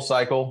is full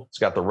cycle. It's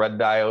got the red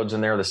diodes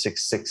in there, the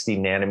 660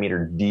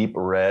 nanometer deep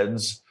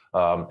reds,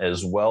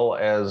 as well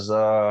as,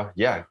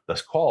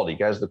 the quality,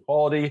 guys, the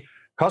quality,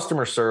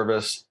 customer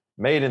service,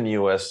 made in the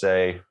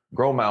USA.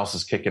 Grow Mouse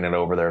is kicking it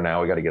over there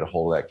now. We got to get a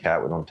hold of that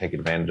cat. We don't take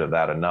advantage of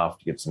that enough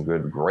to get some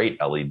great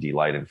LED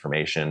light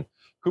information.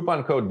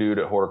 Coupon code DUDE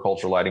at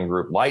Horticulture Lighting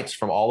Group. Lights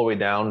from all the way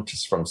down to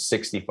from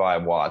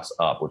 65 watts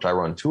up, which I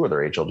run 2 of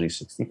their HLG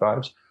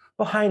 65s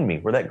behind me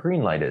where that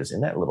green light is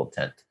in that little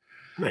tent.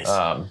 Nice.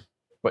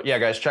 But yeah,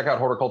 guys, check out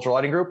Horticulture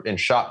Lighting Group and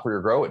shop for your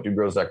grow at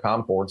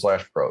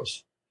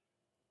dudegrows.com/pros.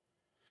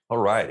 All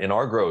right. In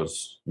our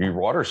grows, your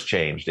water's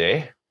changed,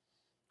 eh?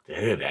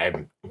 Dude,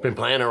 I've been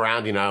playing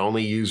around. I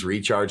only use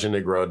recharge in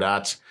the grow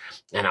dots,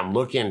 and I'm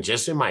looking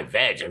just in my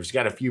veg. I've just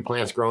got a few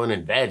plants growing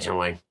in veg. I'm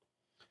like,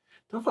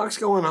 the fuck's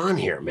going on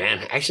here,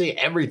 man? Actually,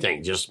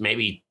 everything just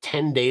maybe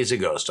 10 days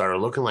ago started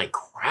looking like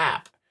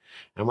crap.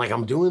 I'm like,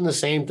 I'm doing the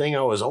same thing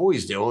I was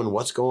always doing.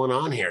 What's going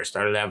on here?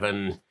 Started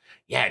having,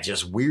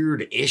 just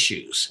weird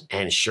issues.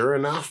 And sure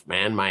enough,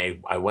 man,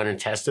 I went and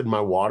tested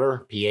my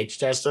water, pH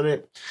tested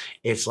it.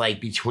 It's like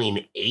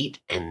between 8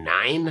 and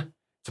 9.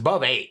 It's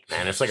above 8,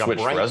 man. It's like Switched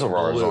a bright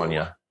reservoirs blue. on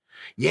you.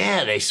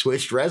 Yeah, they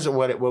switched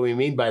reservoir. What we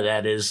mean by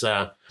that is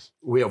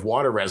we have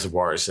water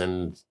reservoirs,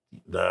 and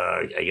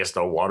the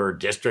water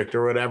district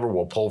or whatever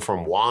will pull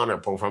from one or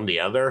pull from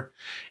the other.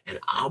 And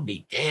I'll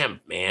be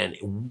damned, man,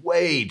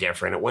 way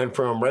different. It went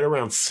from right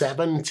around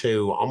 7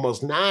 to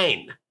almost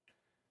 9.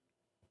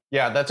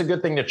 Yeah, that's a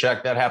good thing to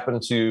check. That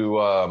happened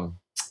to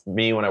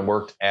me when I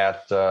worked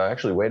at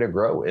Way to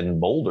Grow in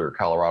Boulder,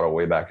 Colorado,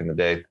 way back in the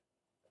day.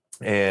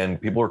 And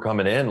people were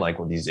coming in like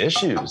with these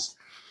issues.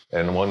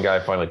 And one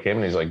guy finally came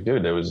and he's like,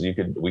 dude,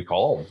 we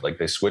called, like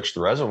they switched the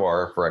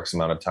reservoir for X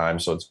amount of time.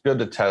 So it's good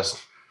to test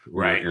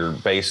your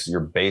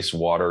base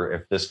water.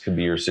 If this could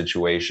be your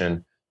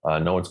situation,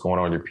 know what's going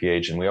on with your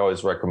pH. And we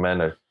always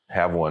recommend to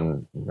have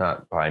one,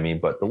 not by me,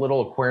 but the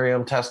little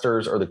aquarium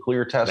testers or the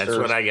clear testers. That's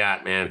what I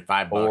got, man.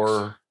 $5.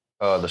 Or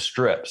the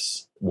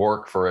strips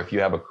work for if you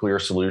have a clear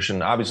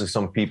solution. Obviously,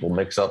 some people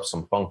mix up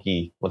some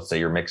funky, let's say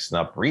you're mixing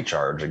up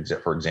recharge,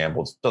 for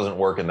example. It doesn't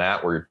work in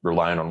that where you're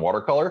relying on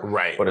watercolor.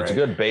 Right. But it's a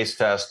good base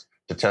test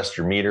to test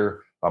your meter.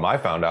 I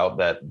found out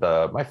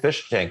that my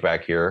fish tank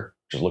back here,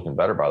 which is looking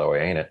better, by the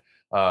way, ain't it?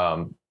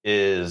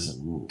 Is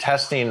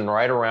testing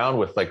right around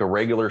with like a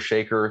regular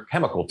shaker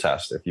chemical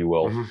test, if you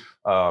will,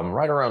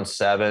 right around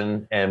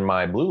 7. And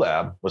my Blue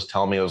Lab was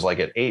telling me it was like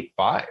at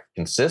 8.5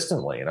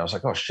 consistently. And I was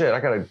like, oh shit, I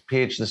got to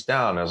pH this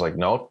down. And I was like,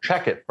 no,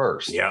 check it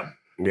first. Yeah.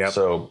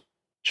 So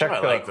check,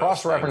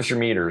 cross-reference your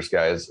meters,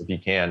 guys, if you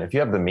can. If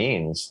you have the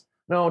means,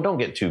 no, don't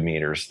get 2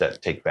 meters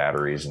that take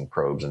batteries and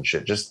probes and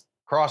shit. Just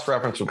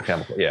cross-reference with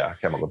chemical. Yeah,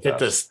 chemical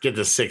test. Get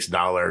the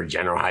 $6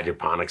 General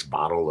Hydroponics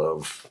bottle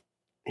of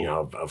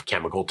of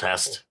chemical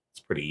test.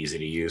 It's pretty easy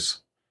to use.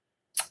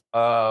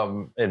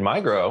 In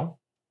my grow,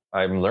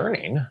 I'm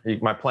learning.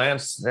 My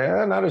plants,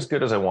 not as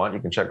good as I want. You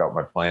can check out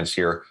my plants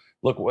here.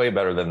 Look way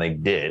better than they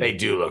did. They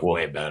do look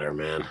way better,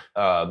 man.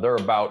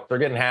 They're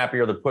getting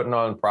happier. They're putting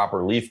on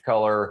proper leaf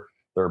color.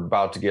 They're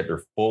about to get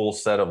their full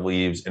set of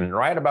leaves. And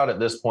right about at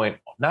this point,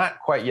 not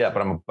quite yet,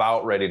 but I'm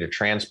about ready to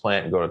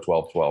transplant and go to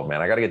 12-12,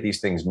 man. I got to get these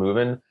things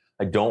moving.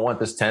 I don't want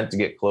this tent to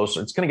get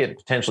closer. It's going to get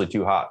potentially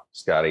too hot,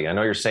 Scotty. I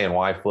know you're saying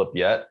why flip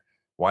yet.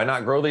 Why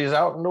not grow these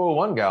out into a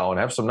 1 gallon?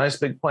 Have some nice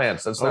big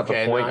plants. That's not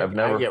the point.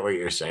 I get what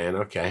you're saying.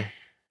 Okay.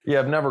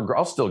 Yeah,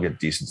 I'll still get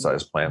decent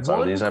sized plants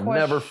out of these. I've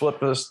never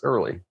flipped this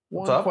early.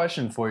 One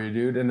question for you,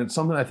 dude, and it's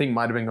something I think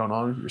might have been going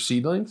on with your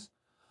seedlings.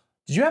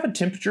 Did you have a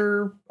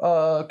temperature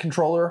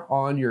controller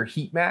on your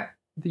heat mat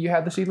that you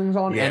had the seedlings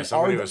on? Yeah, and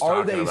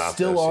are they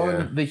still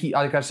on the heat?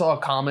 Like I saw a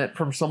comment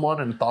from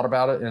someone and thought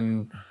about it,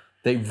 and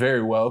they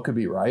very well could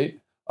be right.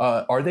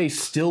 Are they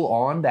still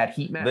on that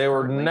heat mat? They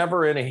were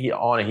never on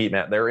a heat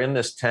mat. They're in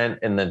this tent,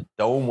 and the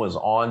dome was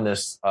on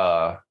this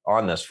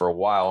for a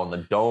while, and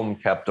the dome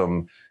kept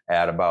them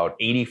at about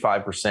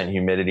 85%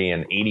 humidity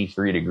and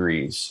 83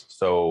 degrees.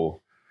 So,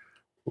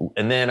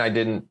 and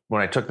then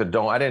when I took the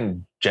dome, I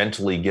didn't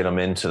gently get them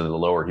into the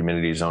lower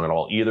humidity zone at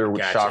all either,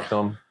 which shocked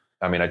them.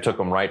 I mean, I took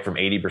them right from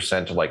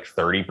 80% to like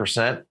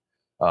 30%,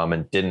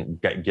 and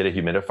didn't get a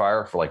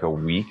humidifier for like a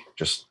week.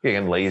 Just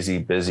getting lazy,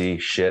 busy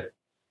shit.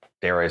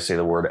 Dare I say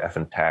the word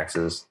effing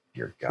taxes?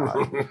 Dear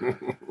God.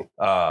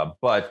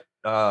 But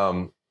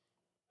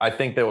I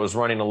think that was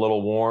running a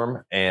little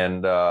warm,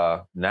 and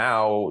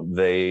now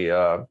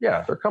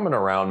they're coming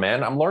around,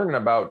 man. I'm learning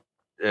about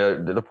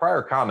the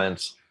prior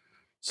comments.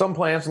 Some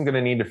plants I'm going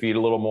to need to feed a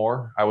little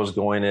more. I was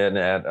going in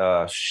at,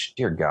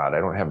 dear God,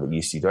 I don't have the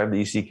EC. Do I have the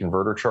EC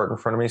converter chart in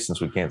front of me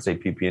since we can't say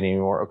PP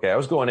anymore? Okay, I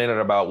was going in at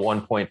about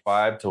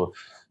 1.5 to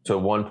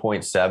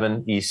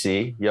 1.7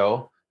 EC,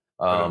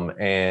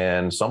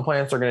 and some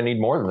plants are going to need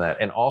more than that.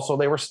 And also,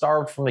 they were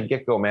starved from the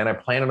get-go, man. I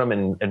planted them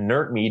in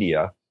inert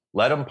media,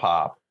 let them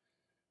pop,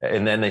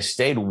 and then they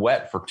stayed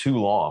wet for too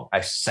long.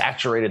 I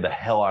saturated the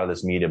hell out of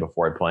this media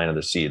before I planted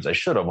the seeds. I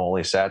should have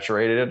only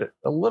saturated it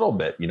a little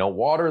bit.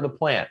 Water the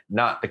plant,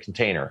 not the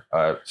container.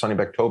 Sonny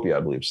Bectopia,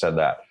 I believe, said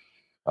that.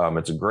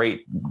 It's a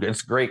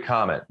great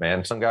comment,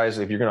 man. Some guys,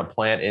 if you're going to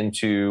plant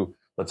into,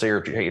 let's say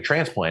you're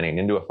transplanting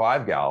into a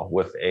 5-gal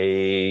with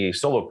a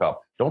solo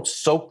cup, don't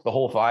soak the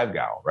whole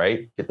 5-gal,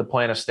 right? Get the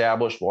plant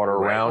established, water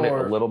around it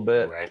a little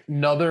bit. Right.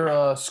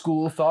 Another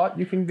school of thought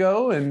you can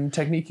go and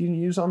technique you can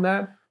use on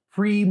that.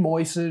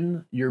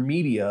 Pre-moisten your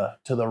media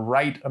to the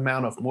right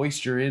amount of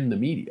moisture in the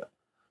media.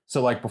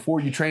 So like before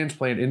you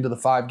transplant into the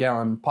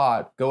 5-gallon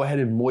pot, go ahead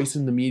and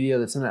moisten the media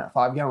that's in that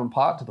 5-gallon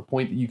pot to the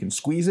point that you can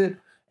squeeze it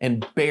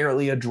and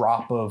barely a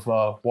drop of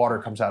water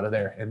comes out of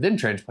there, and then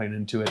transplant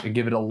into it and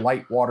give it a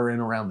light water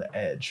in around the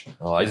edge.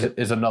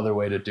 Is another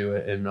way to do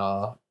it and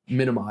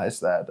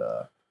minimize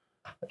that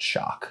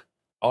shock.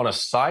 On a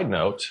side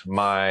note,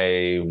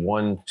 my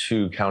 1,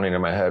 2, counting in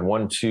my head,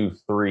 1, 2,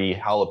 3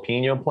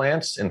 jalapeno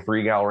plants in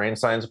 3-gal rain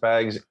science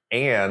bags,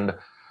 and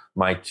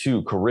my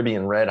 2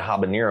 Caribbean red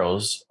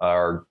habaneros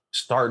are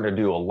starting to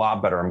do a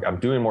lot better. I'm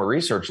doing more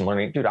research and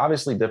learning. Dude,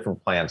 obviously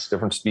different plants,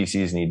 different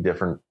species need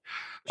different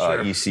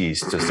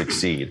ECs to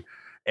succeed.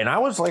 And I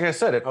was, like I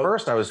said, at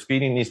first I was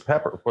feeding these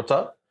peppers. What's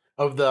up?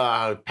 Of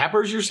the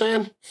peppers, you're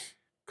saying?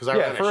 Because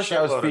at first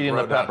I was feeding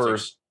the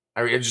peppers.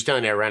 I'm just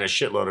telling you, I ran a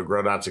shitload of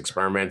Grow Dots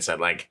experiments at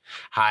like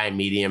high,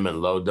 medium,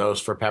 and low dose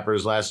for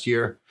peppers last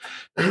year.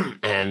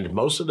 And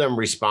most of them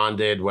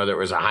responded, whether it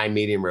was a high,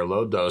 medium, or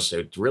low dose,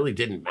 it really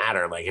didn't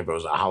matter. Like if it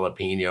was a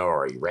jalapeno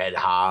or a red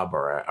hob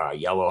or a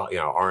yellow,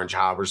 orange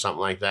hob or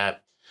something like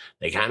that.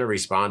 They kind of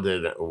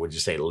responded, would you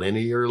say,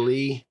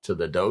 linearly to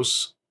the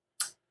dose?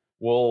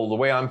 Well, the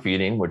way I'm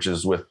feeding, which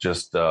is with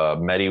just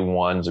Medi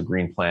Ones, a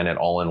Green Planet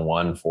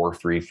all-in-one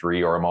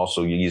 433, or I'm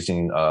also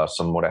using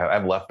some what I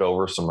have left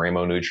over, some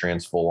Ramo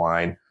Nutrients full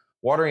line,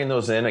 watering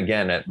those in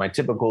again at my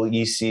typical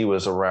EC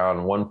was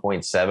around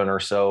 1.7 or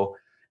so.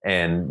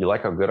 And you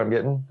like how good I'm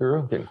getting, Guru?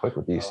 I'm getting quick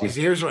with EC.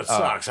 Here's what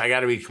sucks. I got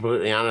to be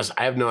completely honest.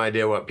 I have no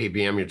idea what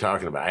ppm you're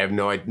talking about. I have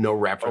no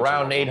reference.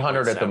 Around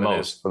 800 at the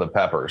most for the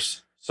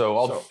peppers. So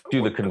I'll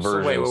do the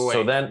conversion.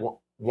 So then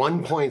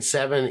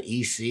 1.7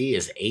 EC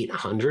is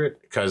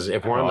 800, because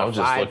if we're on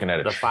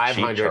the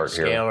 500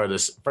 scale or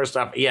this, first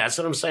off, yeah, that's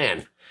what I'm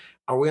saying.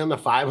 Are we on the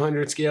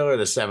 500 scale or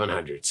the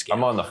 700 scale?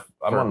 I'm on the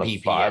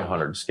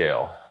 500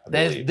 scale.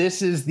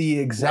 This is the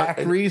exact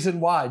reason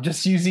why.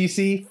 Just use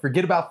EC.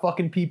 Forget about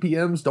fucking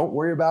ppms. Don't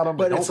worry about them.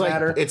 But don't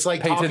matter. It's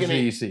like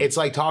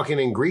talking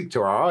in Greek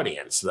to our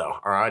audience, though.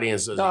 Our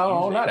audience doesn't.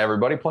 No, not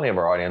everybody. Plenty of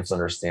our audience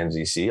understands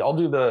EC. I'll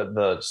do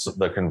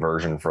the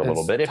conversion for a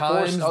little bit. It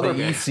times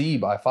the EC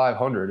by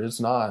 500. It's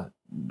not,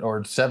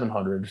 or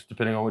 700,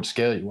 depending on which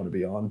scale you want to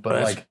be on.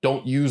 But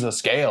don't use a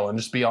scale and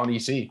just be on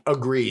EC.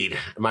 Agreed.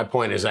 My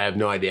point is, I have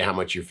no idea how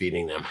much you're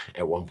feeding them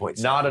at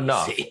 1.7. Not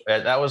enough.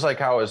 That was like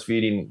how I was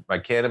feeding my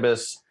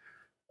cannabis.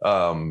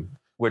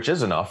 What which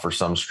is enough for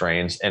some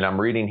strains. And I'm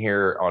reading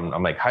here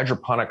I'm like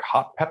hydroponic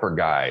hot pepper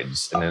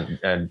guides.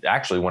 And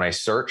actually, when I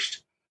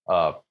searched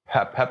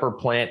pepper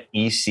plant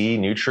EC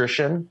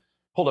nutrition,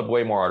 pulled up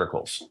way more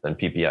articles than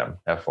PPM.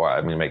 FYI,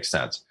 I mean, it makes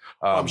sense.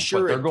 I'm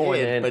sure but they're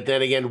going in. But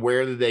then again,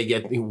 where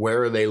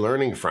are they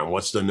learning from?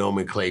 What's the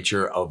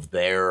nomenclature of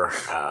their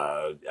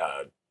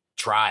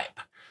tribe?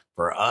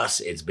 For us,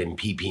 it's been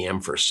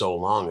PPM for so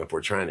long. If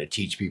we're trying to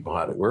teach people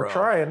how to We're grow,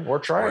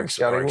 trying,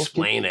 Scotty. or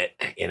explain it.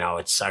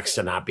 It sucks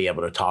to not be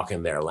able to talk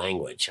in their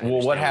language.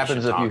 Well, what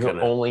happens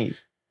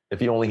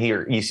if you only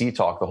hear EC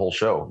talk the whole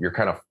show? You're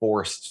kind of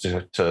forced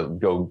to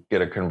go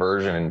get a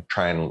conversion and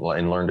try and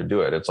learn to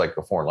do it. It's like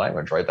a foreign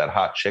language, right? That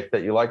hot chick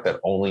that you like that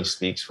only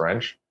speaks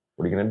French.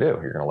 What are you going to do?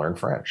 You're going to learn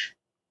French.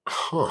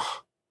 Huh.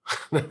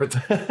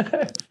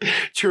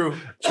 True.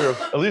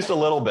 At least a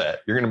little bit.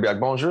 You're going to be like,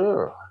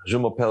 bonjour, je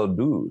m'appelle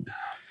Dude.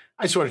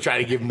 I just want to try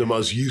to give them the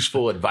most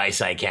useful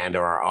advice I can to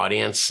our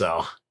audience.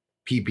 So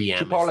PPM.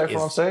 Tu parles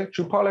français?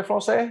 Tu parles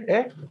français?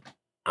 Eh?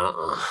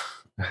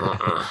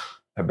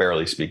 I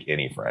barely speak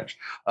any French.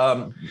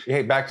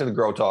 Hey, back to the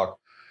grow talk.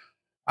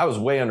 I was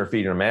way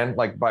underfeeding them, man,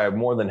 like by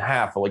more than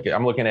half. Like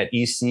I'm looking at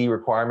EC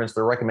requirements.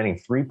 They're recommending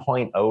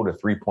 3.0 to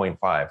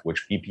 3.5,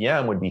 which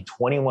PPM would be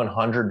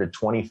 2100 to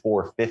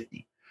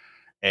 2450.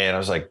 And I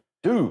was like,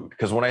 dude,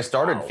 because when I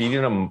started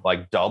feeding them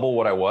like double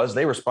what I was,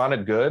 they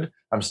responded good.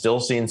 I'm still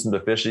seeing some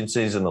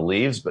deficiencies in the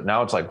leaves, but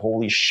now it's like,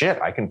 holy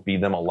shit, I can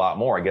feed them a lot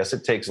more. I guess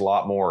it takes a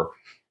lot more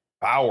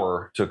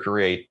power to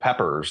create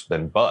peppers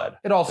than bud.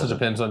 It also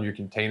depends on your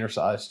container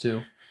size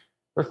too.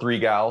 They're 3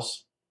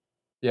 gals.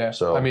 Yeah.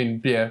 So I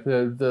mean, yeah,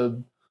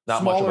 the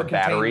not much of smaller a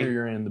battery. container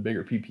you're in, the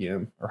bigger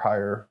PPM or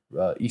higher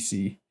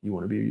EC you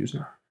want to be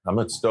using.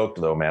 I'm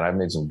stoked though, man. I've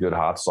made some good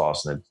hot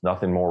sauce, and it's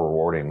nothing more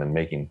rewarding than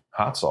making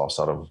hot sauce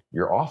out of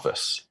your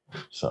office.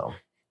 So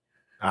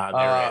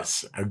there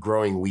is a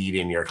growing weed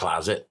in your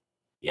closet.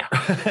 Yeah.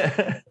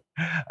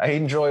 I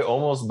enjoy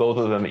almost both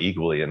of them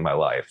equally in my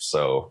life.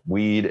 So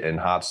weed and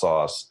hot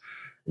sauce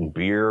and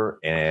beer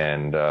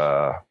and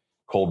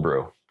cold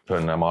brew.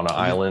 When I'm on an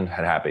island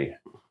and happy.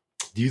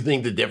 Do you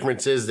think the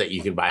difference is that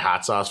you can buy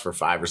hot sauce for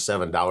 $5 or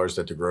 $7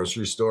 at the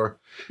grocery store?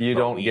 You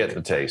don't get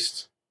the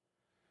taste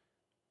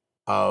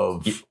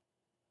of.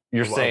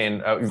 You're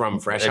saying from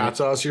fresh hot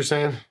sauce. You're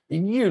saying,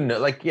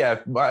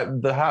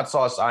 the hot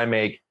sauce I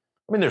make.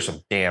 I mean, there's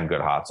some damn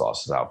good hot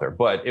sauces out there,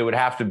 but it would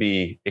have to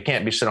be. It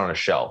can't be sitting on a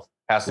shelf.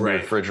 It has to be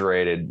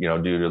refrigerated.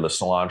 Due to the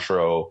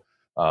cilantro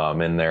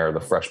in there,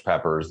 the fresh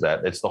peppers.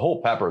 That it's the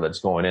whole pepper that's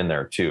going in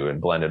there too, and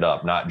blended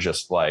up. Not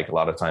just like a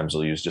lot of times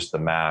they'll use just the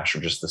mash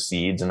or just the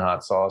seeds in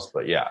hot sauce.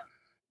 But yeah,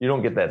 you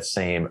don't get that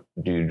same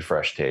dude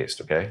fresh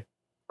taste. Okay,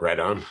 right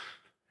on.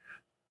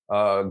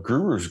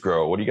 Gurus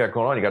Grow. What do you got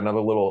going on? You got another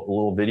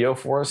little video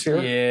for us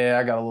here? Yeah,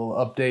 I got a little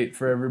update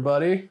for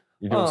everybody.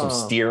 You doing some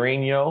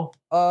steering, yo?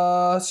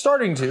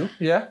 Starting to.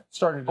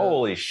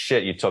 Holy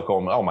shit! You took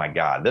home. Oh my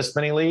god, this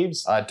many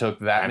leaves? I took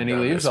that many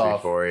leaves off.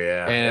 Before,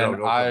 yeah,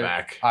 and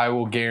I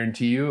will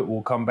guarantee you, it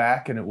will come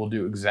back and it will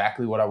do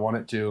exactly what I want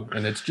it to.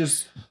 And it's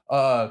just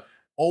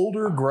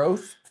older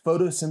growth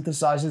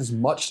photosynthesizes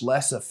much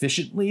less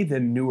efficiently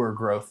than newer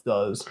growth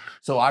does.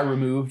 So I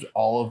removed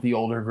all of the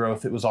older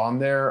growth that was on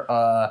there.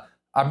 I'm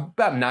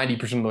about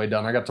 90% of the way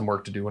done. I got some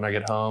work to do when I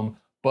get home,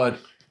 but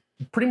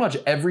pretty much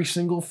every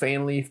single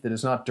fan leaf that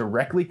is not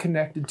directly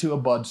connected to a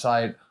bud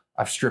site,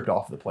 I've stripped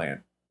off the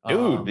plant.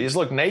 Dude, these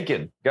look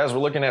naked. You guys, we're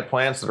looking at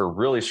plants that are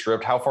really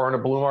stripped. How far into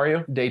bloom are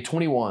you? Day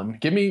 21.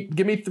 Give me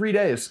 3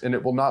 days and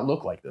it will not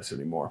look like this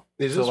anymore.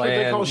 Is this what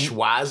they call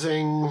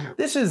schwazzing?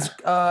 This is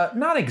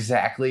not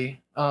exactly.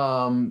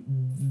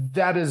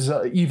 That is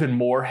even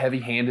more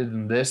heavy-handed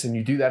than this, and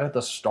you do that at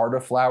the start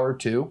of flower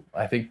too.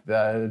 I think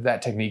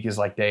that technique is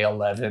like day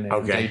 11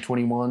 and day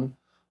 21.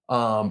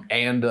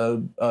 And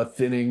a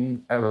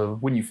thinning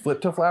when you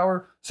flip to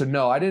flower. So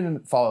no, I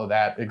didn't follow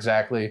that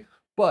exactly.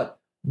 But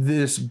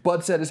this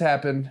bud set has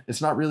happened. It's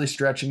not really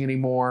stretching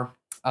anymore.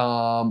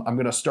 I'm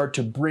going to start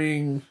to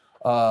bring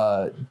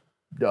down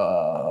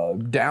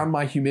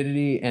my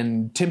humidity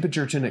and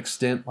temperature to an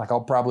extent. Like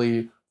I'll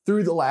probably,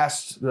 through the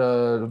last,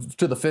 to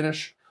the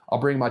finish, I'll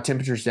bring my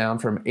temperatures down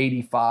from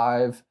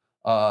 85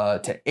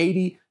 to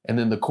 80, and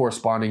then the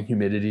corresponding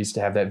humidities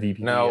to have that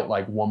VPP at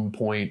like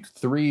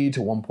 1.3 to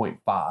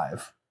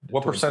 1.5.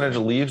 What percentage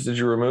of leaves did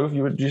you remove?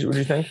 What do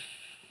you think?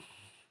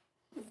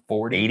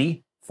 40.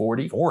 80?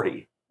 40.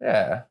 40.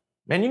 Yeah.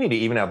 Man, you need to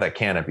even out that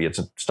canopy. It's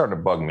starting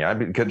to bug me.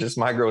 Could just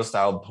my grow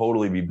style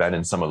totally be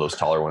bending some of those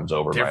taller ones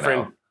over by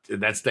now.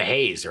 That's the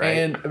haze, right?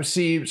 And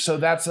see, so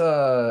that's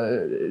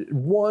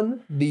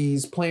one,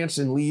 these plants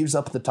and leaves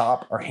up at the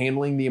top are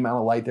handling the amount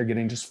of light they're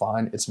getting just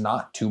fine. It's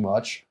not too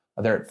much.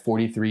 They're at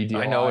 43 DLI.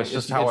 I know, it's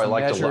just how I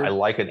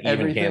like an even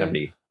everything.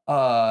 canopy.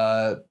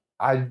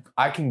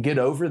 I can get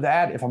over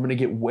that if I'm going to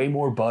get way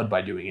more bud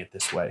by doing it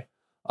this way.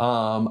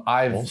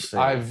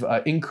 I've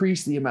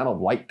increased the amount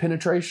of light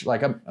penetration.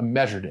 Like I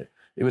measured it.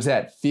 It was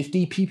at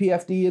 50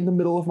 ppfd in the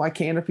middle of my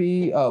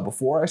canopy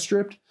before I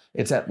stripped.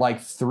 It's at like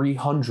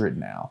 300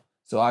 now.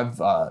 So I've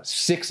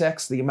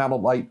 6x the amount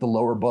of light the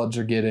lower buds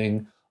are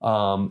getting.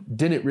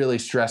 Didn't really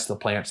stress the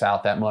plants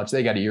out that much.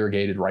 They got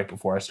irrigated right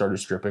before I started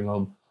stripping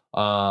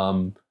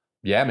them.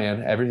 Yeah,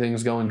 man,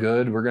 everything's going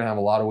good. We're going to have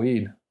a lot of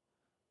weed.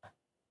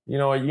 You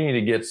know, you need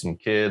to get some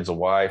kids, a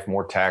wife,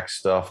 more tax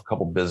stuff, a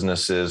couple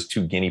businesses,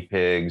 2 guinea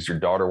pigs, your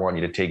daughter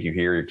wanting you to take you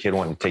here, your kid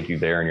wanting to take you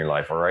there in your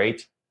life, all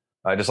right?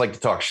 I just like to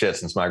talk shit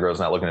since my grow's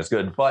not looking as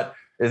good. But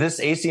this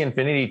AC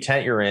Infinity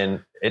tent you're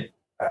in, it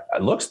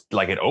looks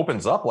like it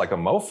opens up like a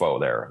mofo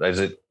there. Is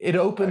it? It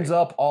opens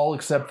up all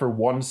except for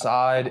one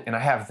side, and I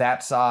have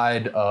that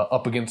side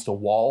up against a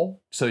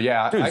wall. So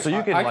yeah, Dude, so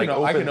you can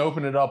I can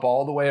open it up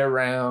all the way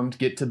around,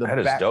 get to the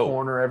back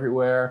corner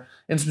everywhere,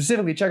 and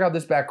specifically check out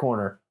this back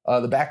corner,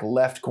 the back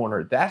left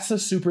corner. That's a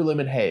Super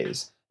Limit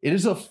Haze. It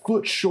is a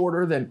foot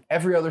shorter than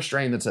every other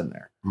strain that's in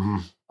there.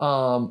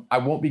 Mm-hmm. I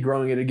won't be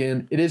growing it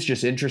again. It is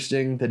just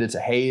interesting that it's a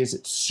haze.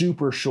 It's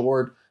super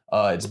short.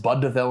 Its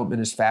bud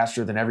development is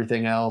faster than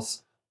everything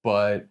else,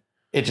 but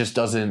it just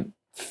doesn't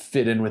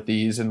fit in with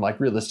these. And like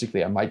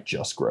realistically, I might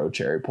just grow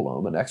Cherry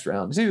Paloma next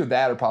round. It's either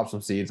that or pop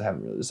some seeds. I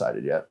haven't really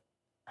decided yet.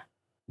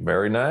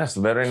 Very nice.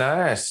 Very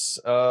nice.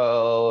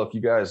 If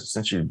you guys,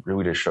 since you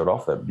really just showed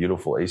off that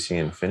beautiful AC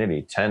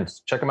Infinity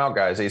tent, check them out,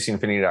 guys.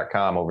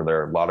 ACinfinity.com over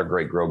there. A lot of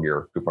great grow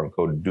gear. Coupon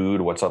code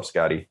DUDE. What's up,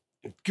 Scotty?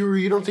 Guru,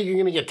 you don't think you're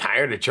going to get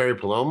tired of Cherry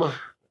Paloma?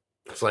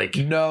 It's like...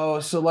 No.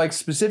 So like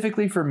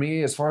specifically for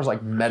me, as far as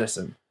like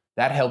medicine,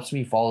 that helps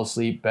me fall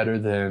asleep better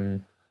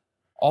than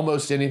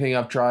almost anything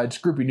I've tried.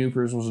 Scroopy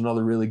Noopers was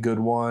another really good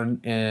one,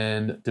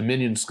 and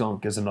Dominion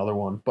Skunk is another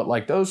one. But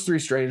like those 3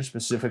 strains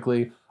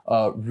specifically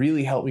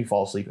really help me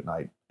fall asleep at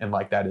night. And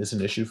like that is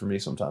an issue for me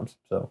sometimes.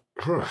 So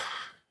you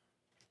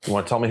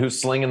want to tell me who's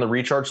slinging the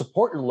recharge?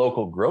 Support your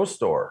local grow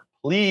store.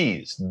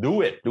 Please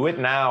do it. Do it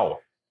now.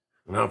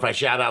 I don't know if I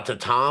shout out to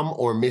Tom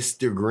or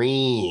Mr.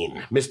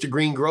 Green. Mr.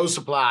 Green Grow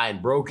Supply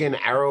in Broken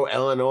Arrow,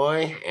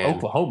 Illinois. And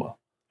Oklahoma.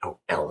 Oh,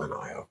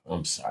 Illinois.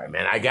 I'm sorry,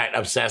 man. I got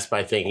obsessed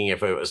by thinking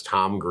if it was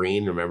Tom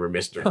Green. Remember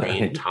Mr.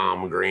 Green?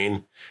 Tom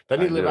Green.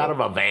 Doesn't he live out of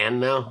a van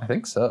now? I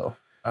think so.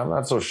 I'm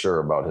not so sure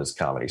about his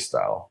comedy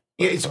style.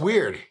 Yeah, it's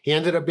weird. He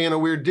ended up being a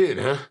weird dude,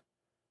 huh?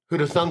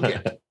 Who'd have thunk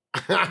it?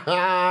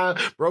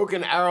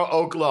 Broken Arrow,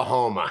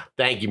 Oklahoma.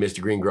 Thank you,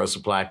 Mr. Green Grow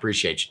Supply.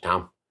 Appreciate you,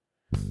 Tom.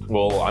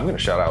 Well, I'm going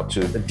to shout out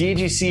to the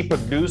DGC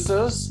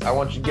producers. I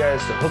want you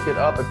guys to hook it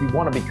up if you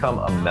want to become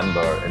a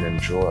member and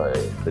enjoy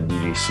the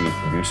DGC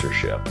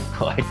producership.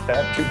 Like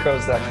that,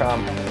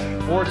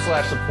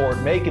 twocodes.com/support,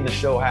 making the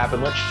show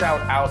happen. Let's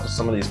shout out to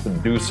some of these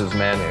producers,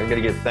 man. I'm going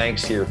to give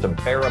thanks here to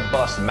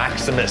Barabus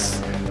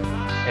Maximus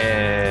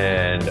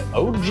and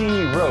OG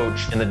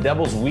Roach, and the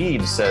Devil's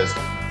Weed says,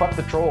 fuck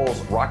the trolls,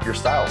 rock your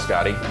style,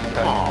 Scotty.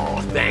 Okay.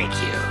 Oh, thank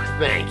you.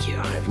 Thank you.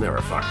 I've never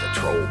fucked a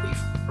troll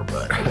before.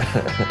 But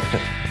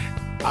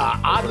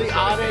Oddly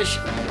Oddish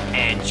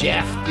and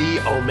Jeff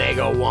the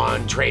Omega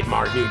 1,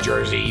 trademark New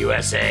Jersey,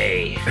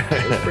 USA.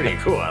 It's pretty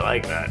cool. I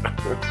like that.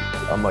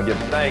 I'm going to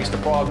give thanks to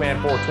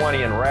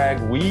Frogman420 and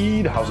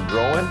Ragweed. How's it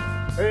growing?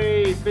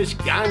 Hey, Fish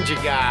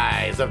Ganja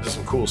guys. Up to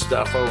some cool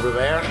stuff over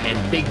there. And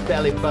Big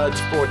Belly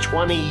Buds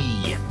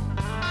 420.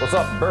 What's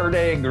up, Bird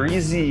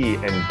Greasy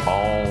and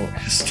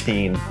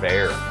Bongstein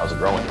Bear? How's it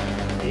growing?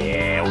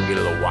 Yeah, we'll get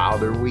a little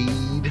wilder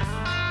weed.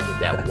 Get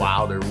that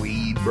wilder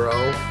weed, bro.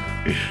 All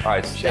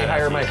right, stay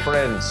higher, my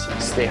friends.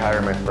 Stay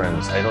higher, my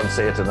friends. I don't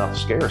say it's enough.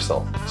 Scare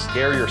yourself.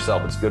 Scare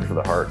yourself. It's good for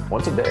the heart.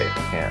 Once a day, if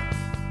you can.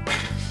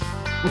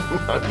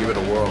 I'll give it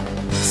a whirl.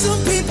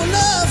 Some people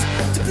love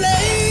to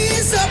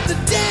blaze up the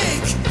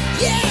dank.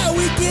 Yeah,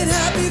 we get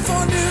high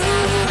before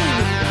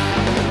noon.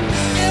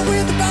 And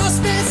when the boss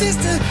man says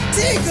to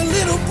take a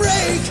little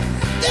break,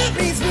 that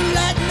means we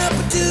lighten up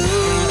a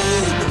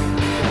tune.